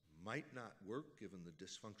 might not work given the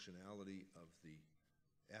dysfunctionality of the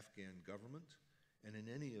Afghan government, and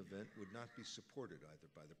in any event would not be supported either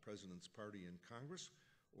by the President's party in Congress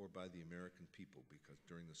or by the American people, because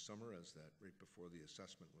during the summer, as that right before the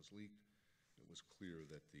assessment was leaked, it was clear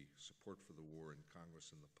that the support for the war in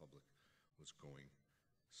Congress and the public was going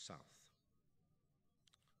south.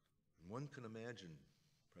 And one can imagine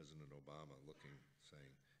President Obama looking,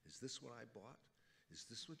 saying, "Is this what I bought? Is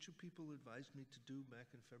this what you people advised me to do back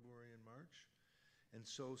in February and March?" And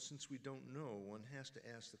so, since we don't know, one has to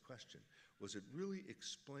ask the question, was it really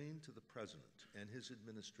explained to the President and his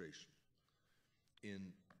administration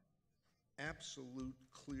in absolute,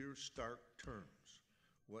 clear, stark terms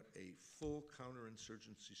what a full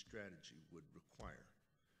counterinsurgency strategy would require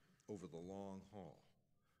over the long haul?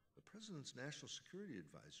 The President's national security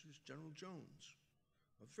advisor is General Jones,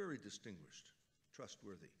 a very distinguished,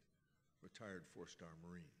 trustworthy, retired four-star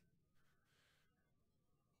Marine.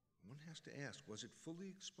 One has to ask, was it fully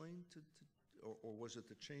explained or was it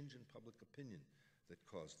the change in public opinion that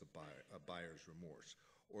caused the buyer's remorse,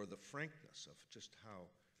 or the frankness of just how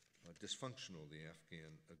dysfunctional the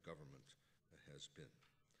Afghan government has been?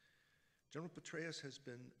 General Petraeus has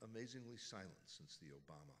been amazingly silent since the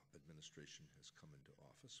Obama administration has come into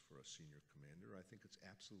office for a senior commander. I think it's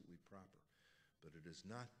absolutely proper, but it has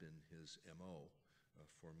not been his MO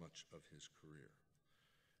for much of his career.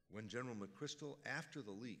 When General McChrystal, after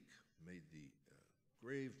the leak, made the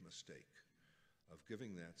grave mistake of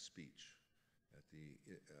giving that speech at the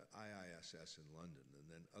IISS in London, and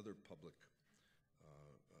then other public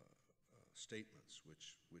statements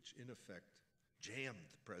which in effect jammed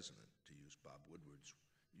the president, to use Bob Woodward's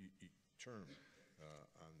term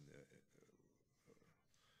on the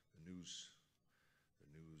news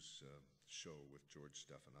show with George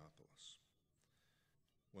Stephanopoulos.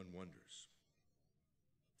 One wonders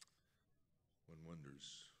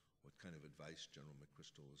what kind of advice General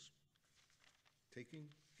McChrystal is taking,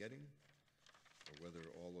 getting, or whether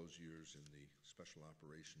all those years in the special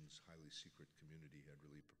operations, highly secret community had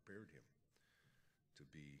really prepared him to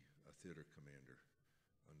be a theater commander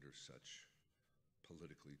under such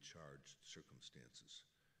politically charged circumstances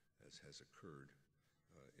as has occurred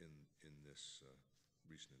in this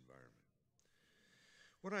recent environment.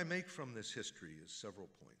 What I make from this history is several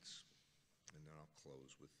points, and then I'll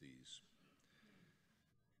close with these.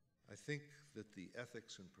 I think that the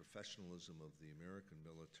ethics and professionalism of the American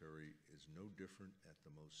military is no different at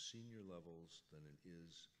the most senior levels than it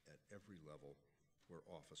is at every level where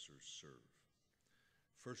officers serve.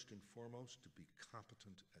 First and foremost, to be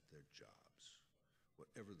competent at their jobs,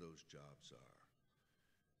 whatever those jobs are,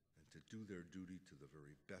 and to do their duty to the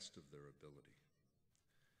very best of their ability.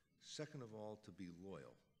 Second of all, to be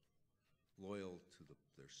loyal to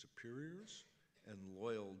their superiors, and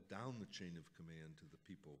loyal down the chain of command to the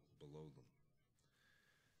people below them.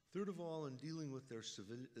 Third of all, in dealing with their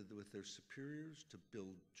superiors, to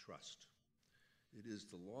build trust. It is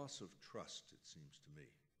the loss of trust, it seems to me.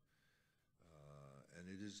 And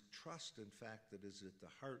it is trust, in fact, that is at the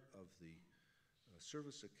heart of the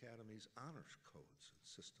Service Academy's honors codes and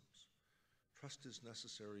systems. Trust is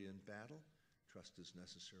necessary in battle. Trust is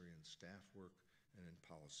necessary in staff work and in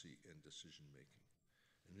policy and decision-making.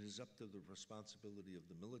 And it is up to the responsibility of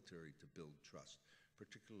the military to build trust,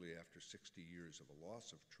 particularly after 60 years of a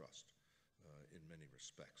loss of trust in many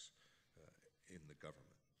respects in the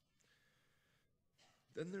government.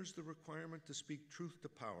 Then there's the requirement to speak truth to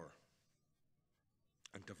power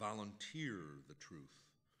and to volunteer the truth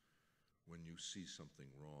when you see something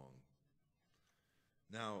wrong.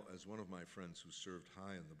 Now, as one of my friends who served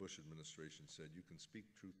high in the Bush administration said, you can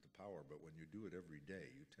speak truth to power, but when you do it every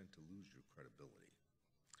day, you tend to lose your credibility.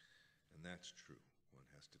 And that's true. One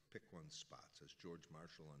has to pick one's spots, as George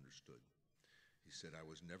Marshall understood. He said, I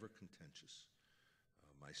was never contentious.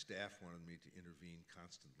 My staff wanted me to intervene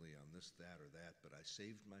constantly on this, that, or that, but I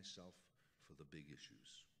saved myself for the big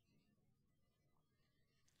issues.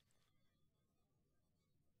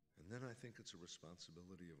 And then I think it's a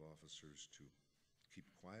responsibility of officers to keep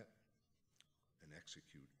quiet and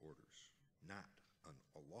execute orders, not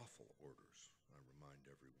unlawful orders, I remind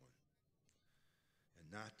everyone. And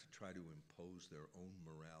not to try to impose their own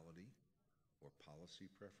morality or policy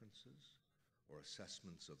preferences or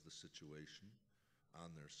assessments of the situation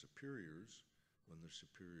on their superiors when their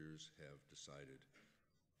superiors have decided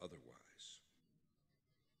otherwise.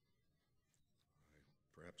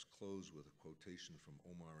 I perhaps close with a quotation from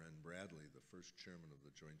Omar N. Bradley, the first chairman of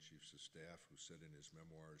the Joint Chiefs of Staff, who said in his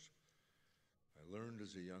memoirs, "I learned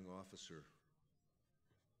as a young officer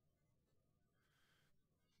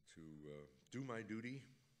to do my duty,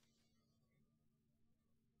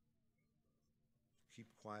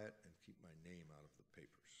 keep quiet, and keep my name out of the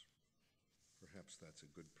papers." Perhaps that's a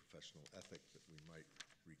good professional ethic that we might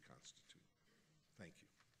reconstitute. Thank you.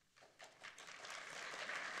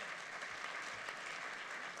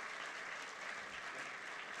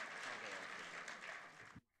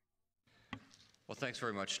 Well, thanks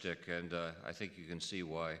very much, Dick, and I think you can see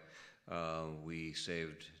why we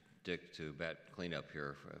saved Dick to bat cleanup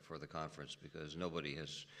here for the conference, because nobody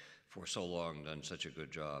has for so long done such a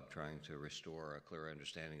good job trying to restore a clear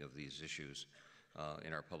understanding of these issues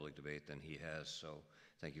in our public debate than he has. So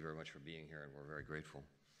thank you very much for being here, and we're very grateful.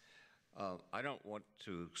 I don't want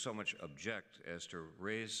to so much object as to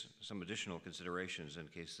raise some additional considerations in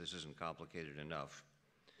case this isn't complicated enough.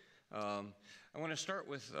 I want to start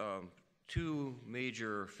with two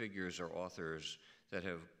major figures or authors that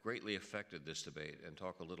have greatly affected this debate and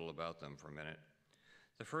talk a little about them for a minute.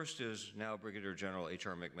 The first is now Brigadier General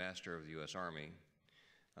H.R. McMaster of the U.S. Army.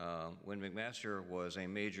 When McMaster was a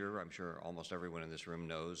major, I'm sure almost everyone in this room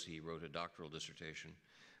knows, he wrote a doctoral dissertation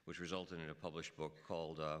which resulted in a published book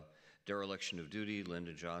called Dereliction of Duty,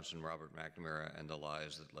 Lyndon Johnson, Robert McNamara, and the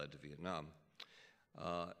Lies That Led to Vietnam.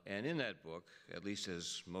 And in that book, at least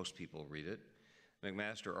as most people read it,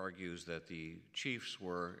 McMaster argues that the chiefs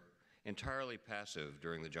were entirely passive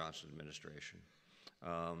during the Johnson administration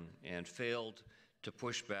and failed to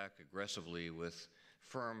push back aggressively with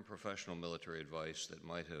firm professional military advice that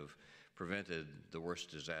might have prevented the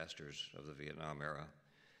worst disasters of the Vietnam era.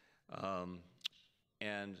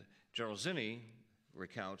 And General Zinni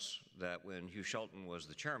recounts that when Hugh Shelton was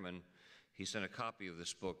the chairman, he sent a copy of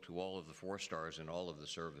this book to all of the 4-stars in all of the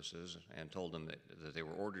services and told them that they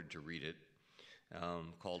were ordered to read it,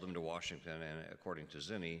 called them to Washington, and according to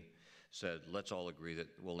Zinni, said, "Let's all agree that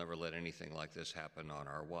we'll never let anything like this happen on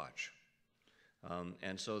our watch."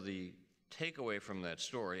 And so the takeaway from that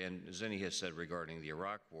story, and Zinni has said regarding the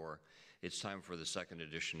Iraq War, it's time for the second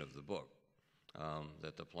edition of the book,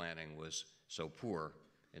 that the planning was so poor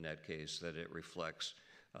in that case that it reflects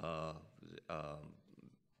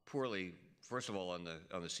poorly, first of all, on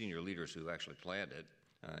the senior leaders who actually planned it,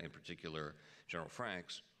 in particular General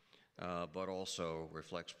Franks, but also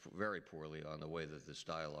reflects very poorly on the way that this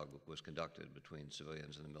dialogue was conducted between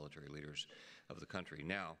civilians and the military leaders of the country.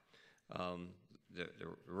 Now, the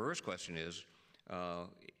reverse question is,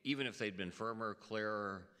 even if they'd been firmer,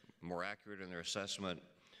 clearer, more accurate in their assessment,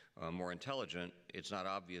 more intelligent, it's not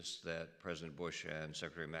obvious that President Bush and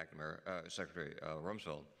Secretary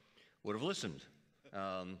Rumsfeld would have listened.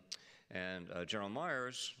 And General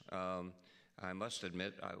Myers, I must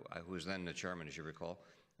admit, who was then the chairman, as you recall,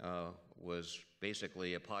 was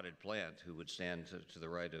basically a potted plant who would stand to the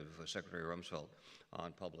right of Secretary Rumsfeld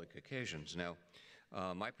on public occasions. Now,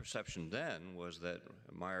 my perception then was that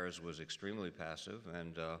Myers was extremely passive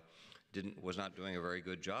and was not doing a very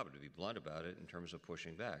good job, to be blunt about it, in terms of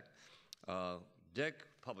pushing back. Dick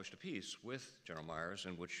published a piece with General Myers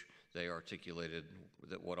in which they articulated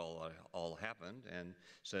that what all happened, and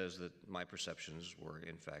says that my perceptions were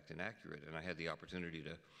in fact inaccurate. And I had the opportunity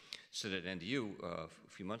to sit at NDU a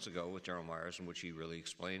few months ago with General Myers, in which he really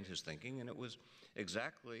explained his thinking, and it was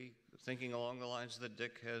exactly thinking along the lines that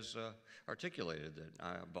Dick has articulated,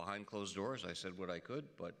 that behind closed doors I said what I could,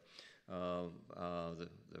 but the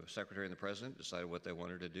Secretary and the President decided what they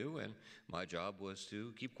wanted to do, and my job was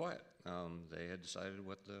to keep quiet. They had decided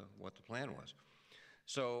what the plan was.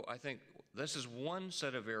 So I think this is one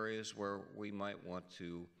set of areas where we might want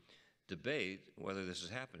to debate whether this is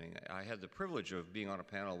happening. I had the privilege of being on a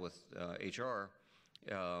panel with HR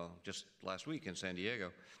just last week in San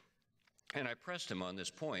Diego, and I pressed him on this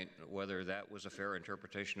point, whether that was a fair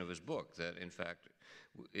interpretation of his book, that in fact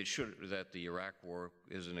that the Iraq War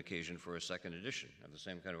is an occasion for a second edition of the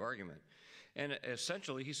same kind of argument. And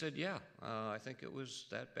essentially he said, yeah, I think it was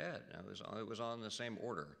that bad. It was on the same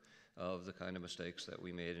order of the kind of mistakes that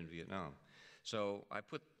we made in Vietnam. So I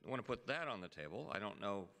want to put that on the table. I don't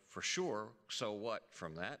know for sure so what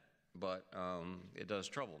from that, but it does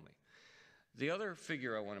trouble me. The other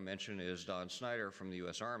figure I want to mention is Don Snyder from the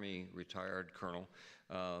U.S. Army, retired colonel,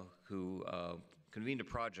 who convened a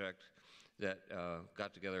project that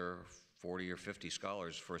got together 40 or 50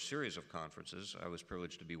 scholars for a series of conferences. I was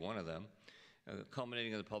privileged to be one of them,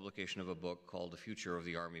 culminating in the publication of a book called The Future of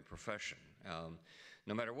the Army Profession.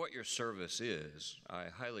 no matter what your service is, I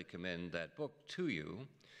highly commend that book to you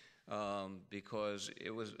because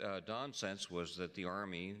it was, Don's sense was that the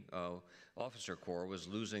Army Officer Corps was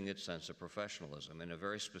losing its sense of professionalism in a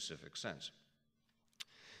very specific sense.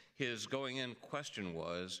 His going-in question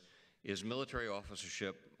was, is military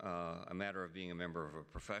officership a matter of being a member of a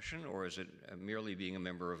profession, or is it merely being a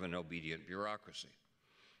member of an obedient bureaucracy?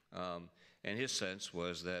 And his sense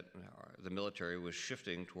was that the military was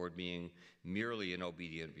shifting toward being merely an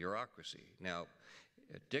obedient bureaucracy. Now,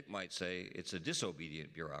 Dick might say it's a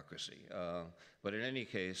disobedient bureaucracy, but in any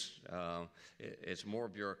case, it's more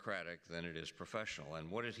bureaucratic than it is professional. And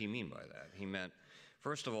what did he mean by that? He meant,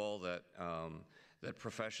 first of all, that that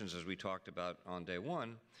professions, as we talked about on day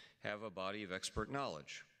one, have a body of expert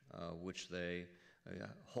knowledge, which they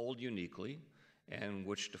hold uniquely and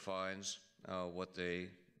which defines what they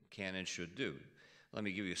can and should do. Let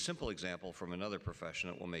me give you a simple example from another profession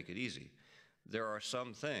that will make it easy. There are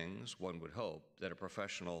some things, one would hope, that a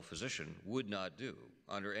professional physician would not do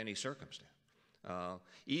under any circumstance,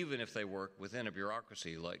 even if they work within a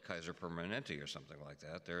bureaucracy like Kaiser Permanente or something like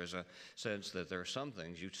that. There is a sense that there are some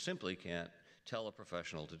things you simply can't tell a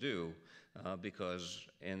professional to do because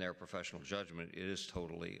in their professional judgment it is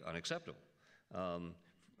totally unacceptable.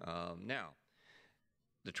 Now,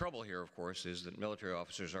 the trouble here, of course, is that military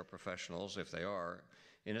officers are professionals, if they are,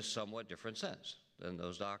 in a somewhat different sense than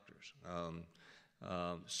those doctors.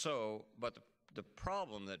 But the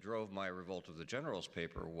problem that drove my Revolt of the Generals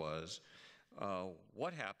paper was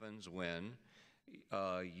what happens when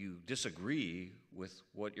you disagree with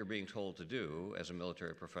what you're being told to do as a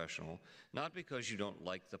military professional, not because you don't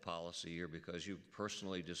like the policy or because you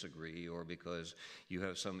personally disagree or because you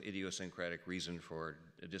have some idiosyncratic reason for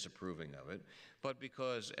disapproving of it, but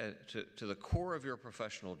because to the core of your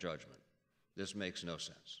professional judgment, this makes no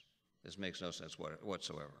sense. This makes no sense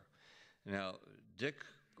whatsoever. Now, Dick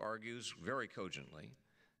argues very cogently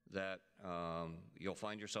that you'll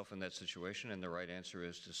find yourself in that situation, and the right answer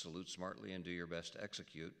is to salute smartly and do your best to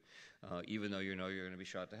execute, even though you know you're going to be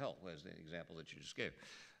shot to hell, as the example that you just gave.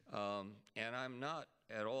 And I'm not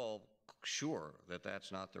at all sure that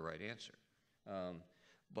that's not the right answer.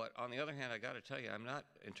 But on the other hand, I got to tell you, I'm not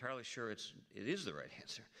entirely sure it is the right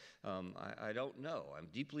answer. I don't know. I'm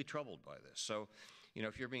deeply troubled by this. So, you know,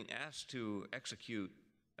 if you're being asked to execute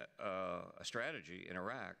a strategy in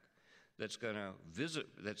Iraq that's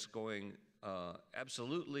going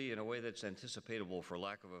absolutely in a way that's anticipatable for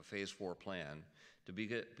lack of a Phase 4 plan to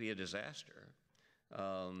be a disaster,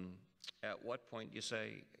 at what point you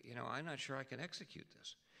say, you know, I'm not sure I can execute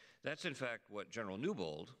this. That's in fact what General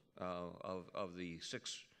Newbold, of the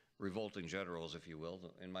 6 revolting generals, if you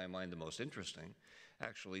will, in my mind the most interesting,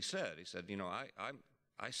 actually said. He said, you know,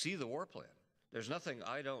 I see the war plan. There's nothing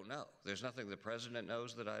I don't know. There's nothing the president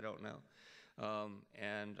knows that I don't know.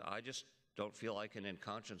 And I just don't feel I can in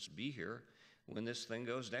conscience be here when this thing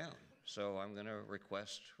goes down. So I'm going to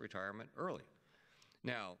request retirement early.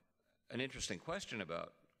 Now, an interesting question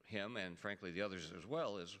about him, and frankly the others as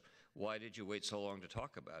well, is why did you wait so long to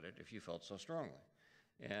talk about it if you felt so strongly?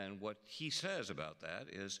 And what he says about that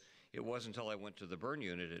is, it wasn't until I went to the burn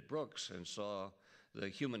unit at Brooks and saw the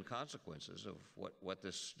human consequences of what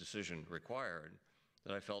this decision required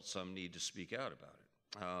that I felt some need to speak out about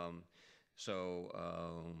it.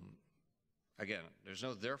 Again, there's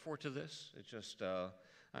no therefore to this. It's just,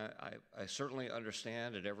 I certainly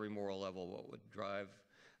understand at every moral level what would drive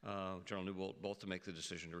General Newbold both to make the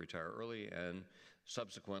decision to retire early and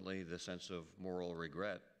subsequently the sense of moral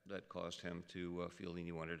regret that caused him to feel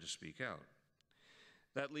he wanted to speak out.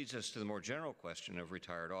 That leads us to the more general question of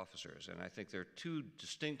retired officers, and I think there are 2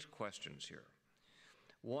 distinct questions here.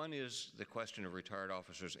 One is the question of retired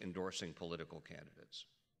officers endorsing political candidates.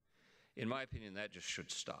 In my opinion, that just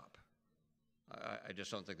should stop. I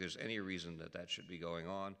just don't think there's any reason that that should be going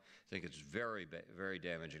on. I think it's very, very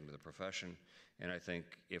damaging to the profession, and I think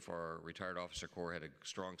if our retired officer corps had a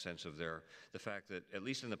strong sense of the fact that, at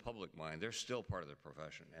least in the public mind, they're still part of the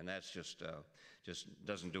profession, and that's just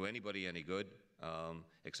doesn't do anybody any good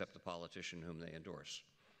except the politician whom they endorse.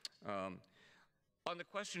 On the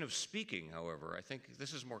question of speaking, however, I think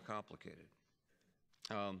this is more complicated.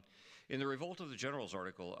 In the Revolt of the Generals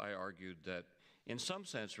article, I argued that in some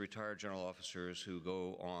sense, retired general officers who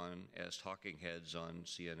go on as talking heads on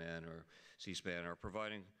CNN or C-SPAN are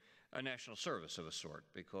providing a national service of a sort,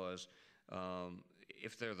 because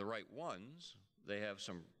if they're the right ones, they have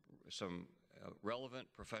some relevant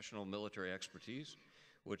professional military expertise,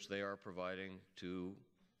 which they are providing to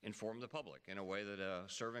inform the public in a way that a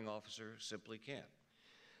serving officer simply can't.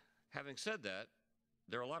 Having said that,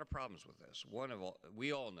 there are a lot of problems with this.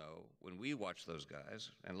 We all know when we watch those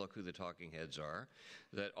guys and look who the talking heads are,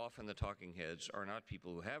 that often the talking heads are not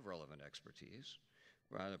people who have relevant expertise,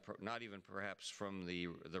 not even perhaps from the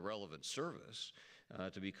relevant service,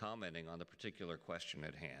 to be commenting on the particular question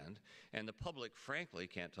at hand. And the public, frankly,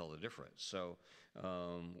 can't tell the difference. So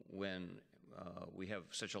when we have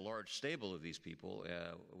such a large stable of these people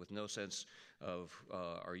with no sense of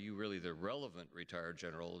are you really the relevant retired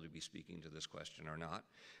general to be speaking to this question or not,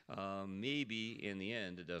 maybe in the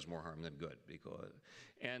end it does more harm than good.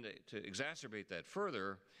 And to exacerbate that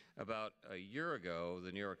further, about a year ago,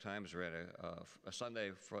 the New York Times ran a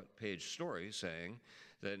Sunday front page story saying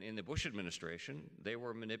that in the Bush administration, they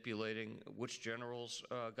were manipulating which generals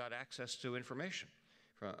got access to information.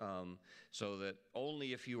 So that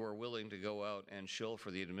only if you were willing to go out and shill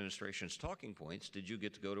for the administration's talking points did you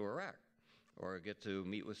get to go to Iraq or get to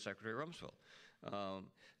meet with Secretary Rumsfeld.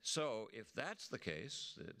 So if that's the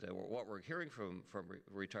case, what we're hearing from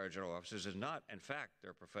retired general officers is not, in fact,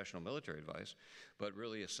 their professional military advice, but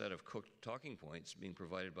really a set of cooked talking points being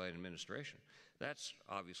provided by an administration. That's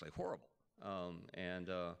obviously horrible and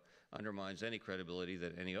undermines any credibility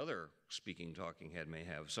that any other speaking talking head may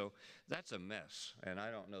have. So that's a mess, and I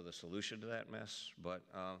don't know the solution to that mess, but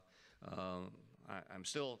I'm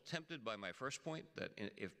still tempted by my first point that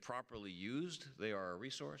if properly used, they are a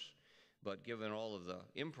resource. But given all of the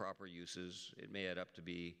improper uses, it may add up to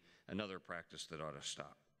be another practice that ought to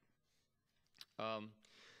stop.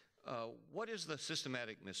 What is the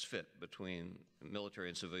systematic misfit between military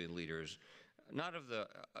and civilian leaders? Not of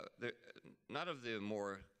the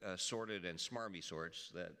more sordid and smarmy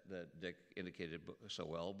sorts that Dick indicated so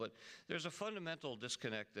well, but there's a fundamental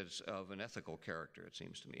disconnect that's of an ethical character, it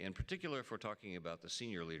seems to me, in particular if we're talking about the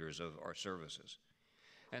senior leaders of our services.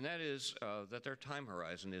 And that is that their time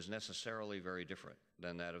horizon is necessarily very different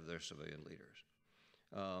than that of their civilian leaders.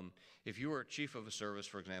 If you are chief of a service,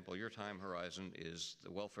 for example, your time horizon is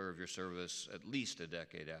the welfare of your service at least a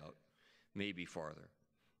decade out, maybe farther.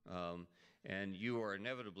 And you are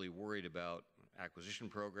inevitably worried about acquisition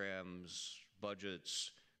programs,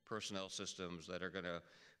 budgets, personnel systems that are going to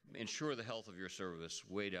ensure the health of your service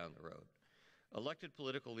way down the road. Elected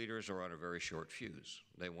political leaders are on a very short fuse.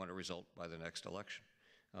 They want a result by the next election.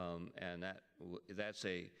 And that's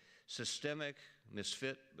a systemic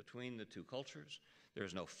misfit between the two cultures.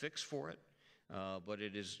 There's no fix for it, but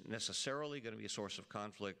it is necessarily going to be a source of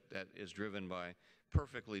conflict that is driven by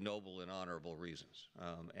perfectly noble and honorable reasons.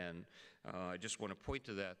 I just want to point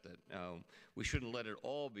to that we shouldn't let it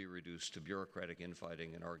all be reduced to bureaucratic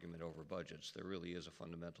infighting and argument over budgets. There really is a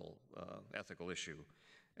fundamental ethical issue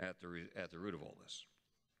at the root of all this.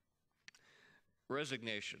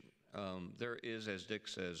 Resignation. There is, as Dick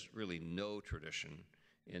says, really no tradition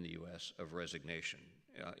in the U.S. of resignation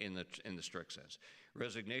in the strict sense.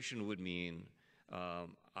 Resignation would mean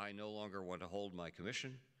I no longer want to hold my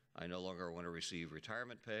commission. I no longer want to receive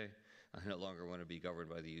retirement pay. I no longer want to be governed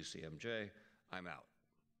by the UCMJ. I'm out.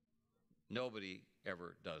 Nobody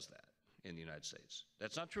ever does that in the United States.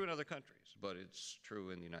 That's not true in other countries, but it's true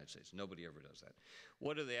in the United States. Nobody ever does that.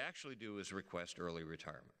 What do they actually do is request early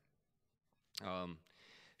retirement.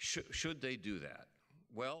 Should they do that?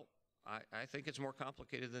 Well, I think it's more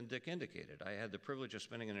complicated than Dick indicated. I had the privilege of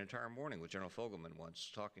spending an entire morning with General Fogelman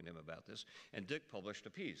once talking to him about this, and Dick published a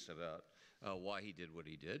piece about why he did what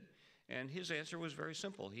he did, and his answer was very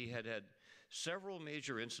simple. He had several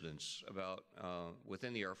major incidents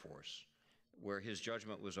within the Air Force where his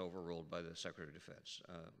judgment was overruled by the Secretary of Defense,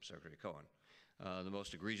 Secretary Kohn. The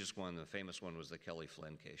most egregious one, the famous one, was the Kelly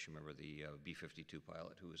Flynn case. You remember the B-52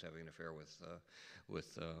 pilot who was having an affair with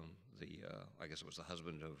I guess it was the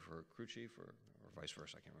husband of her crew chief, or vice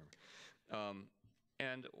versa, I can't remember.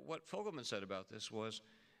 And what Fogelman said about this was,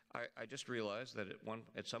 I just realized that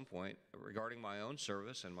at some point, regarding my own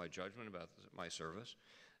service and my judgment about my service,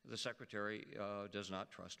 the Secretary does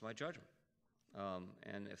not trust my judgment.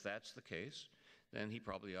 And if that's the case, then he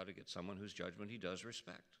probably ought to get someone whose judgment he does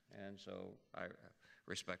respect. And so I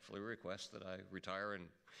respectfully request that I retire and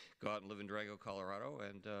go out and live in Durango, Colorado,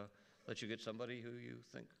 and let you get somebody who you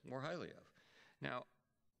think more highly of. Now,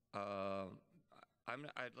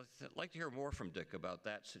 I'd like to hear more from Dick about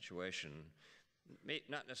that situation,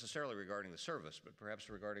 not necessarily regarding the service, but perhaps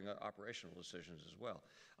regarding operational decisions as well.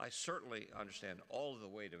 I certainly understand all of the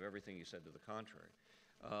weight of everything you said to the contrary.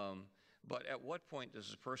 But at what point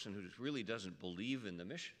does a person who really doesn't believe in the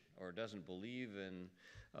mission or doesn't believe in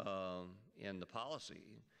the policy,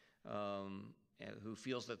 who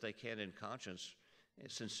feels that they can, in conscience,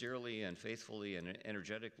 sincerely and faithfully and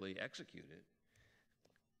energetically execute it,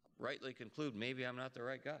 rightly conclude, maybe I'm not the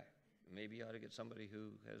right guy. Maybe you ought to get somebody who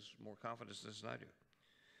has more confidence in this than I do.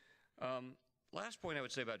 Last point I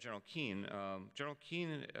would say about General Kohn. General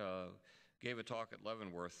Kohn gave a talk at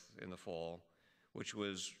Leavenworth in the fall, which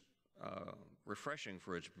was refreshing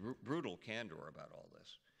for its brutal candor about all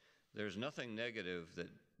this. There's nothing negative that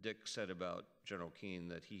Dick said about General Kohn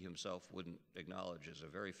that he himself wouldn't acknowledge as a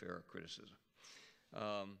very fair criticism.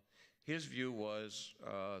 His view was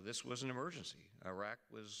this was an emergency. Iraq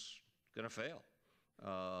was going to fail.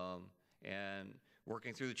 And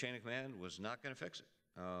working through the chain of command was not going to fix it.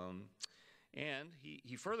 And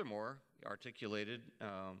he furthermore articulated,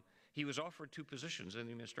 he was offered two positions in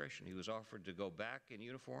the administration. He was offered to go back in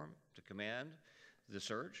uniform to command the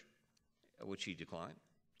surge, which he declined.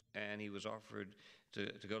 And he was offered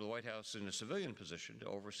to go to the White House in a civilian position to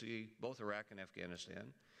oversee both Iraq and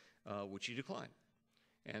Afghanistan, which he declined.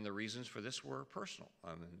 And the reasons for this were personal,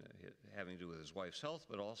 having to do with his wife's health,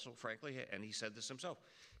 but also, frankly, and he said this himself,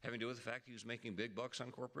 having to do with the fact he was making big bucks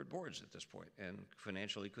on corporate boards at this point and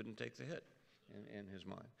financially couldn't take the hit in his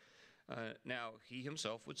mind. Now, he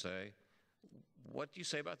himself would say, what do you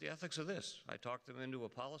say about the ethics of this? I talked them into a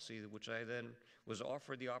policy which I then was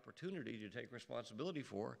offered the opportunity to take responsibility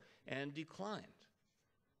for and declined.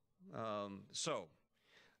 I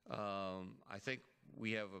think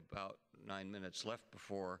we have about 9 minutes left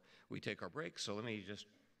before we take our break, so let me just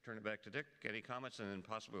turn it back to Dick. Any comments, and then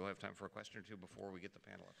possibly we'll have time for a question or two before we get the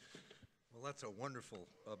panel up. Well, that's a wonderful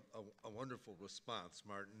response,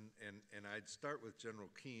 Martin. And I'd start with General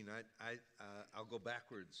Kohn. I'll go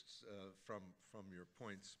backwards from your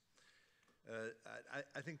points.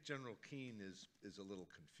 I think General Kohn is a little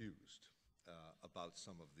confused about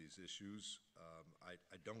some of these issues.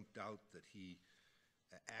 I don't doubt that he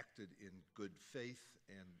acted in good faith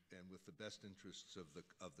and with the best interests of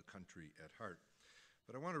the country at heart.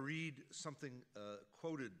 But I want to read something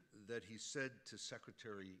quoted that he said to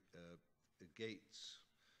Secretary Gates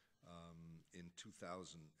in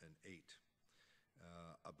 2008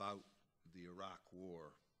 about the Iraq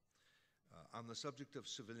War on the subject of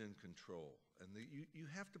civilian control. And you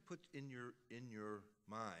have to put in your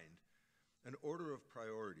mind an order of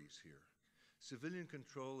priorities here. Civilian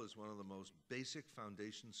control is one of the most basic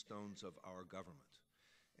foundation stones of our government.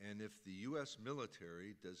 And if the U.S.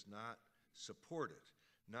 military does not support it,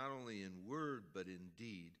 not only in word but in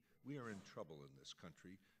deed, we are in trouble in this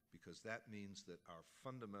country, because that means that our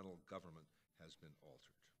fundamental government has been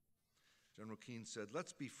altered. General Kohn said,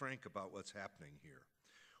 let's be frank about what's happening here.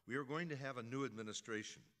 We are going to have a new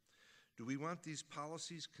administration. Do we want these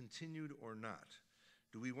policies continued or not?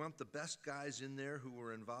 Do we want the best guys in there who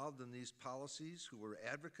were involved in these policies, who were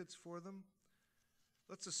advocates for them?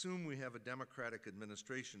 Let's assume we have a Democratic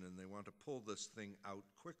administration and they want to pull this thing out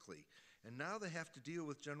quickly. And now they have to deal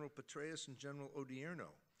with General Petraeus and General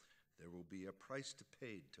Odierno. There will be a price to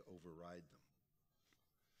pay to override them.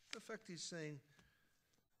 In effect, he's saying,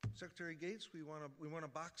 Secretary Gates, we want to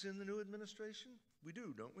box in the new administration? We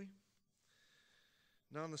do, don't we?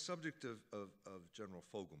 Now, on the subject of General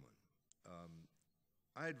Fogelman,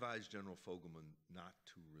 I advised General Fogelman not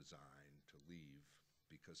to resign, to leave,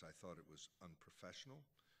 because I thought it was unprofessional,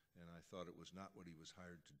 and I thought it was not what he was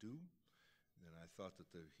hired to do. And I thought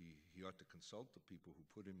that he ought to consult the people who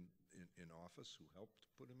put him in office, who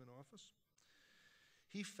helped put him in office.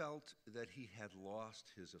 He felt that he had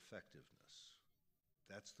lost his effectiveness.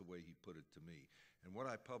 That's the way he put it to me. And what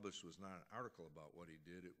I published was not an article about what he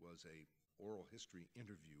did. It was an oral history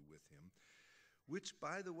interview with him, which,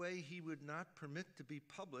 by the way, he would not permit to be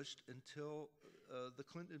published until the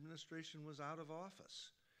Clinton administration was out of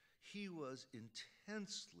office. He was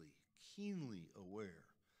intensely, keenly aware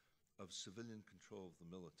of civilian control of the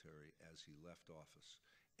military as he left office.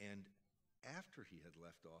 And after he had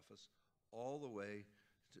left office, all the way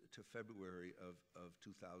to February of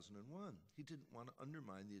 2001. He didn't want to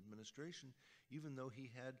undermine the administration, even though he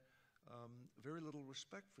had very little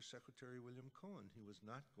respect for Secretary William Kohn. He was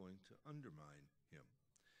not going to undermine him.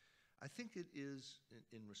 I think it is,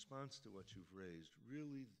 in response to what you've raised,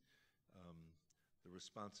 really the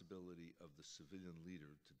responsibility of the civilian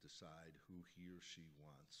leader to decide who he or she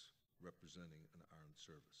wants representing an armed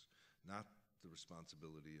service, not the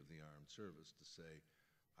responsibility of the armed service to say,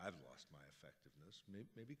 I've lost my effectiveness.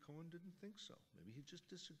 Maybe Kohn didn't think so. Maybe he just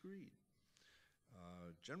disagreed.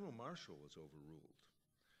 General Marshall was overruled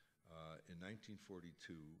in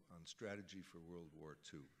 1942 on strategy for World War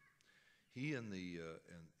II. He and the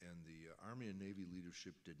Army and Navy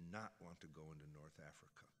leadership did not want to go into North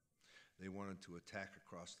Africa. They wanted to attack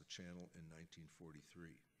across the Channel in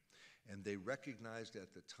 1943. And they recognized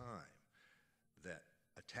at the time that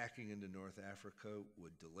attacking into North Africa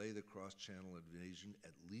would delay the cross-channel invasion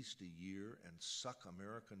at least a year and suck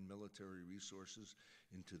American military resources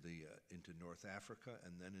into North Africa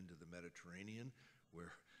and then into the Mediterranean,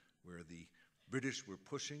 where the British were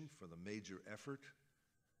pushing for the major effort,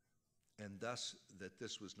 and thus that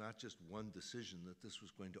this was not just one decision, that this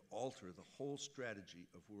was going to alter the whole strategy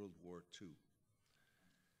of World War II.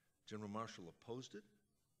 General Marshall opposed it,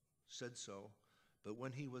 said so, but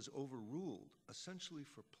when he was overruled, essentially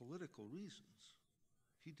for political reasons,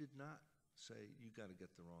 he did not say, you got to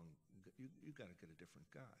get the wrong, you got to get a different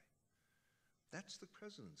guy. That's the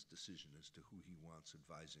president's decision as to who he wants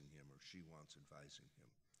advising him or she wants advising him.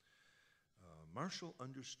 Marshall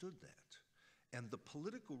understood that, and the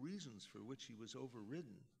political reasons for which he was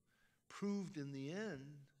overridden proved in the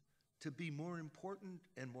end to be more important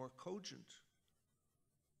and more cogent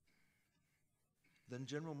than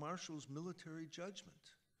General Marshall's military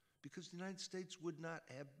judgment, because the United States would not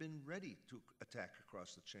have been ready to attack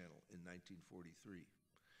across the Channel in 1943.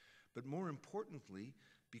 But more importantly,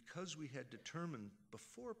 because we had determined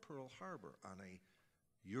before Pearl Harbor on a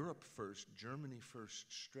Europe first, Germany first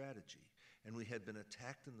strategy, and we had been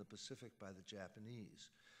attacked in the Pacific by the Japanese,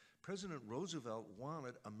 President Roosevelt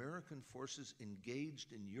wanted American forces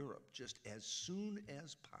engaged in Europe just as soon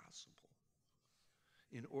as possible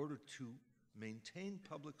in order to maintain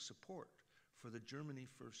public support for the Germany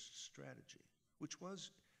first strategy, which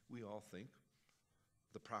was, we all think,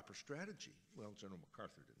 the proper strategy. Well, General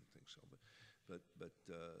MacArthur didn't think so, but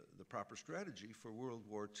the proper strategy for World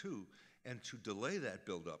War II, and to delay that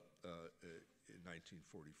buildup in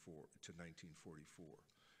 1944 to 1944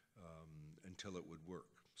 until it would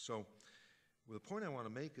work. So the point I want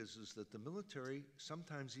to make is that the military,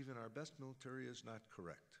 sometimes even our best military, is not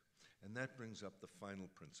correct. And that brings up the final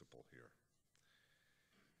principle here.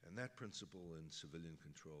 And that principle in civilian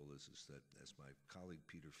control is that, as my colleague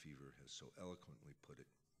Peter Fever has so eloquently put it,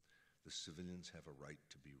 the civilians have a right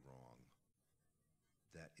to be wrong.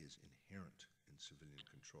 That is inherent in civilian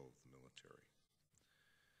control of the military.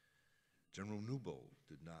 General Newbold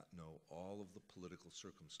did not know all of the political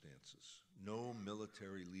circumstances. No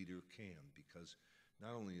military leader can, because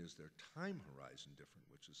not only is their time horizon different,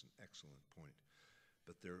 which is an excellent point,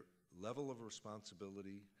 but their level of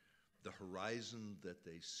responsibility, the horizon that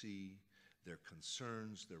they see, their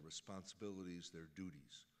concerns, their responsibilities, their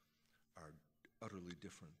duties are utterly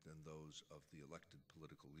different than those of the elected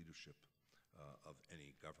political leadership of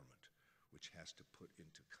any government, which has to put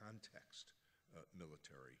into context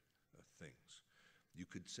military things. You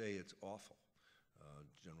could say it's awful.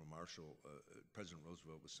 General Marshall, President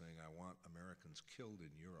Roosevelt was saying, I want Americans killed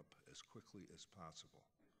in Europe as quickly as possible.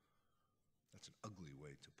 That's an ugly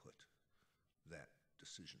way to put that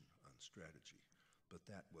decision on strategy, but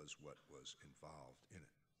that was what was involved in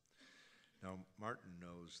it. Now, Martin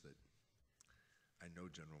knows that I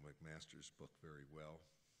know General McMaster's book very well.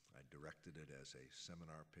 I directed it as a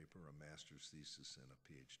seminar paper, a master's thesis, and a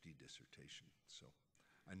PhD dissertation. So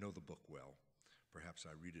I know the book well. Perhaps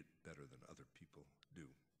I read it better than other people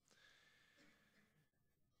do.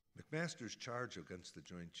 McMaster's charge against the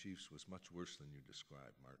Joint Chiefs was much worse than you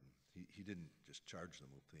described, Martin. He didn't just charge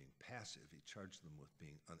them with being passive, he charged them with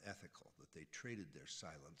being unethical, that they traded their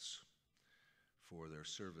silence for their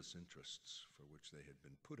service interests for which they had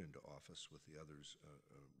been put into office with the others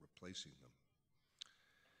replacing them.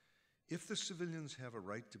 If the civilians have a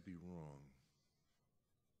right to be wrong,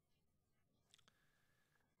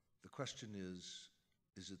 the question is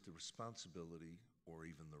it the responsibility or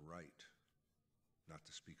even the right, not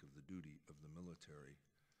to speak of the duty of the military,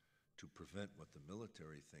 to prevent what the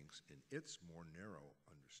military thinks in its more narrow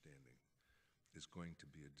understanding is going to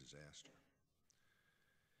be a disaster?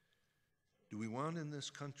 Do we want in this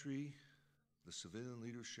country the civilian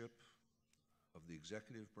leadership of the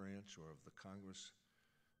executive branch or of the Congress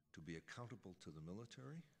to be accountable to the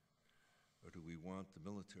military, or do we want the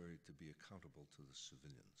military to be accountable to the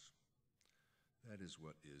civilians? That is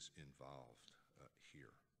what is involved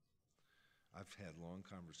here. I've had long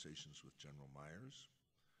conversations with General Myers.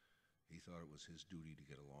 He thought it was his duty to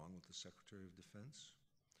get along with the Secretary of Defense.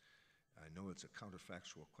 I know it's a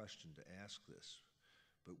counterfactual question to ask this,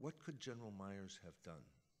 but what could General Myers have done?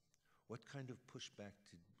 What kind of pushback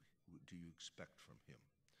do you expect from him?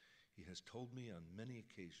 He has told me on many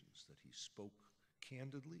occasions that he spoke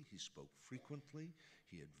candidly, he spoke frequently,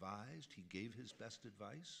 he advised, he gave his best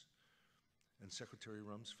advice, and Secretary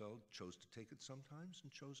Rumsfeld chose to take it sometimes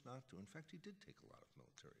and chose not to. In fact, he did take a lot of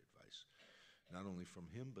military advice, not only from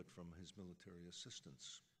him, but from his military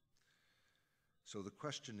assistants. So the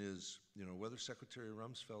question is, whether Secretary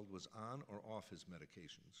Rumsfeld was on or off his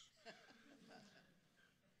medications.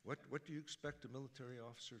 What do you expect a military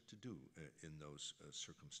officer to do in those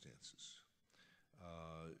circumstances?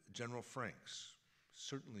 General Franks,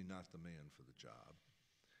 certainly not the man for the job.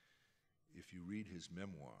 If you read his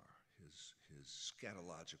memoir, his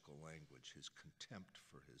scatological language, his contempt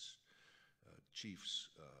for his chiefs,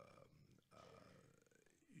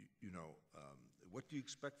 what do you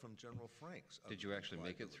expect from General Franks? Did you actually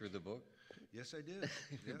make it through the book? Yes, I did.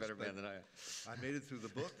 You're a better man than I am. I made it through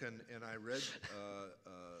the book, and I read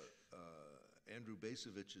Andrew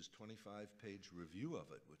Bacevich's 25-page review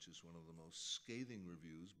of it, which is one of the most scathing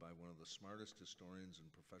reviews by one of the smartest historians and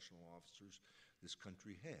professional officers this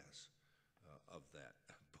country has of that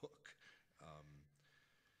book.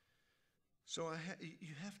 So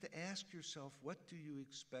you have to ask yourself, what do you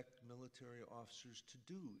expect military officers to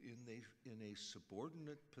do in a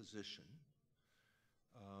subordinate position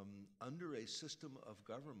under a system of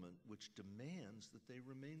government which demands that they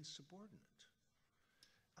remain subordinate?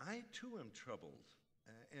 I too am troubled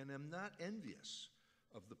and am not envious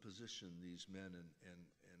of the position these men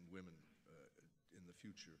and women in the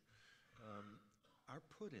future are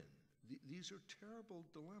put in. These are terrible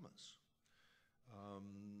dilemmas.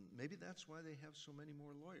 Maybe that's why they have so many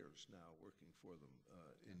more lawyers now working for them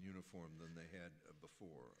in uniform than they had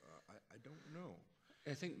before. I don't know.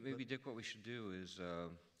 I think maybe, Dick, what we should do is,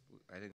 I think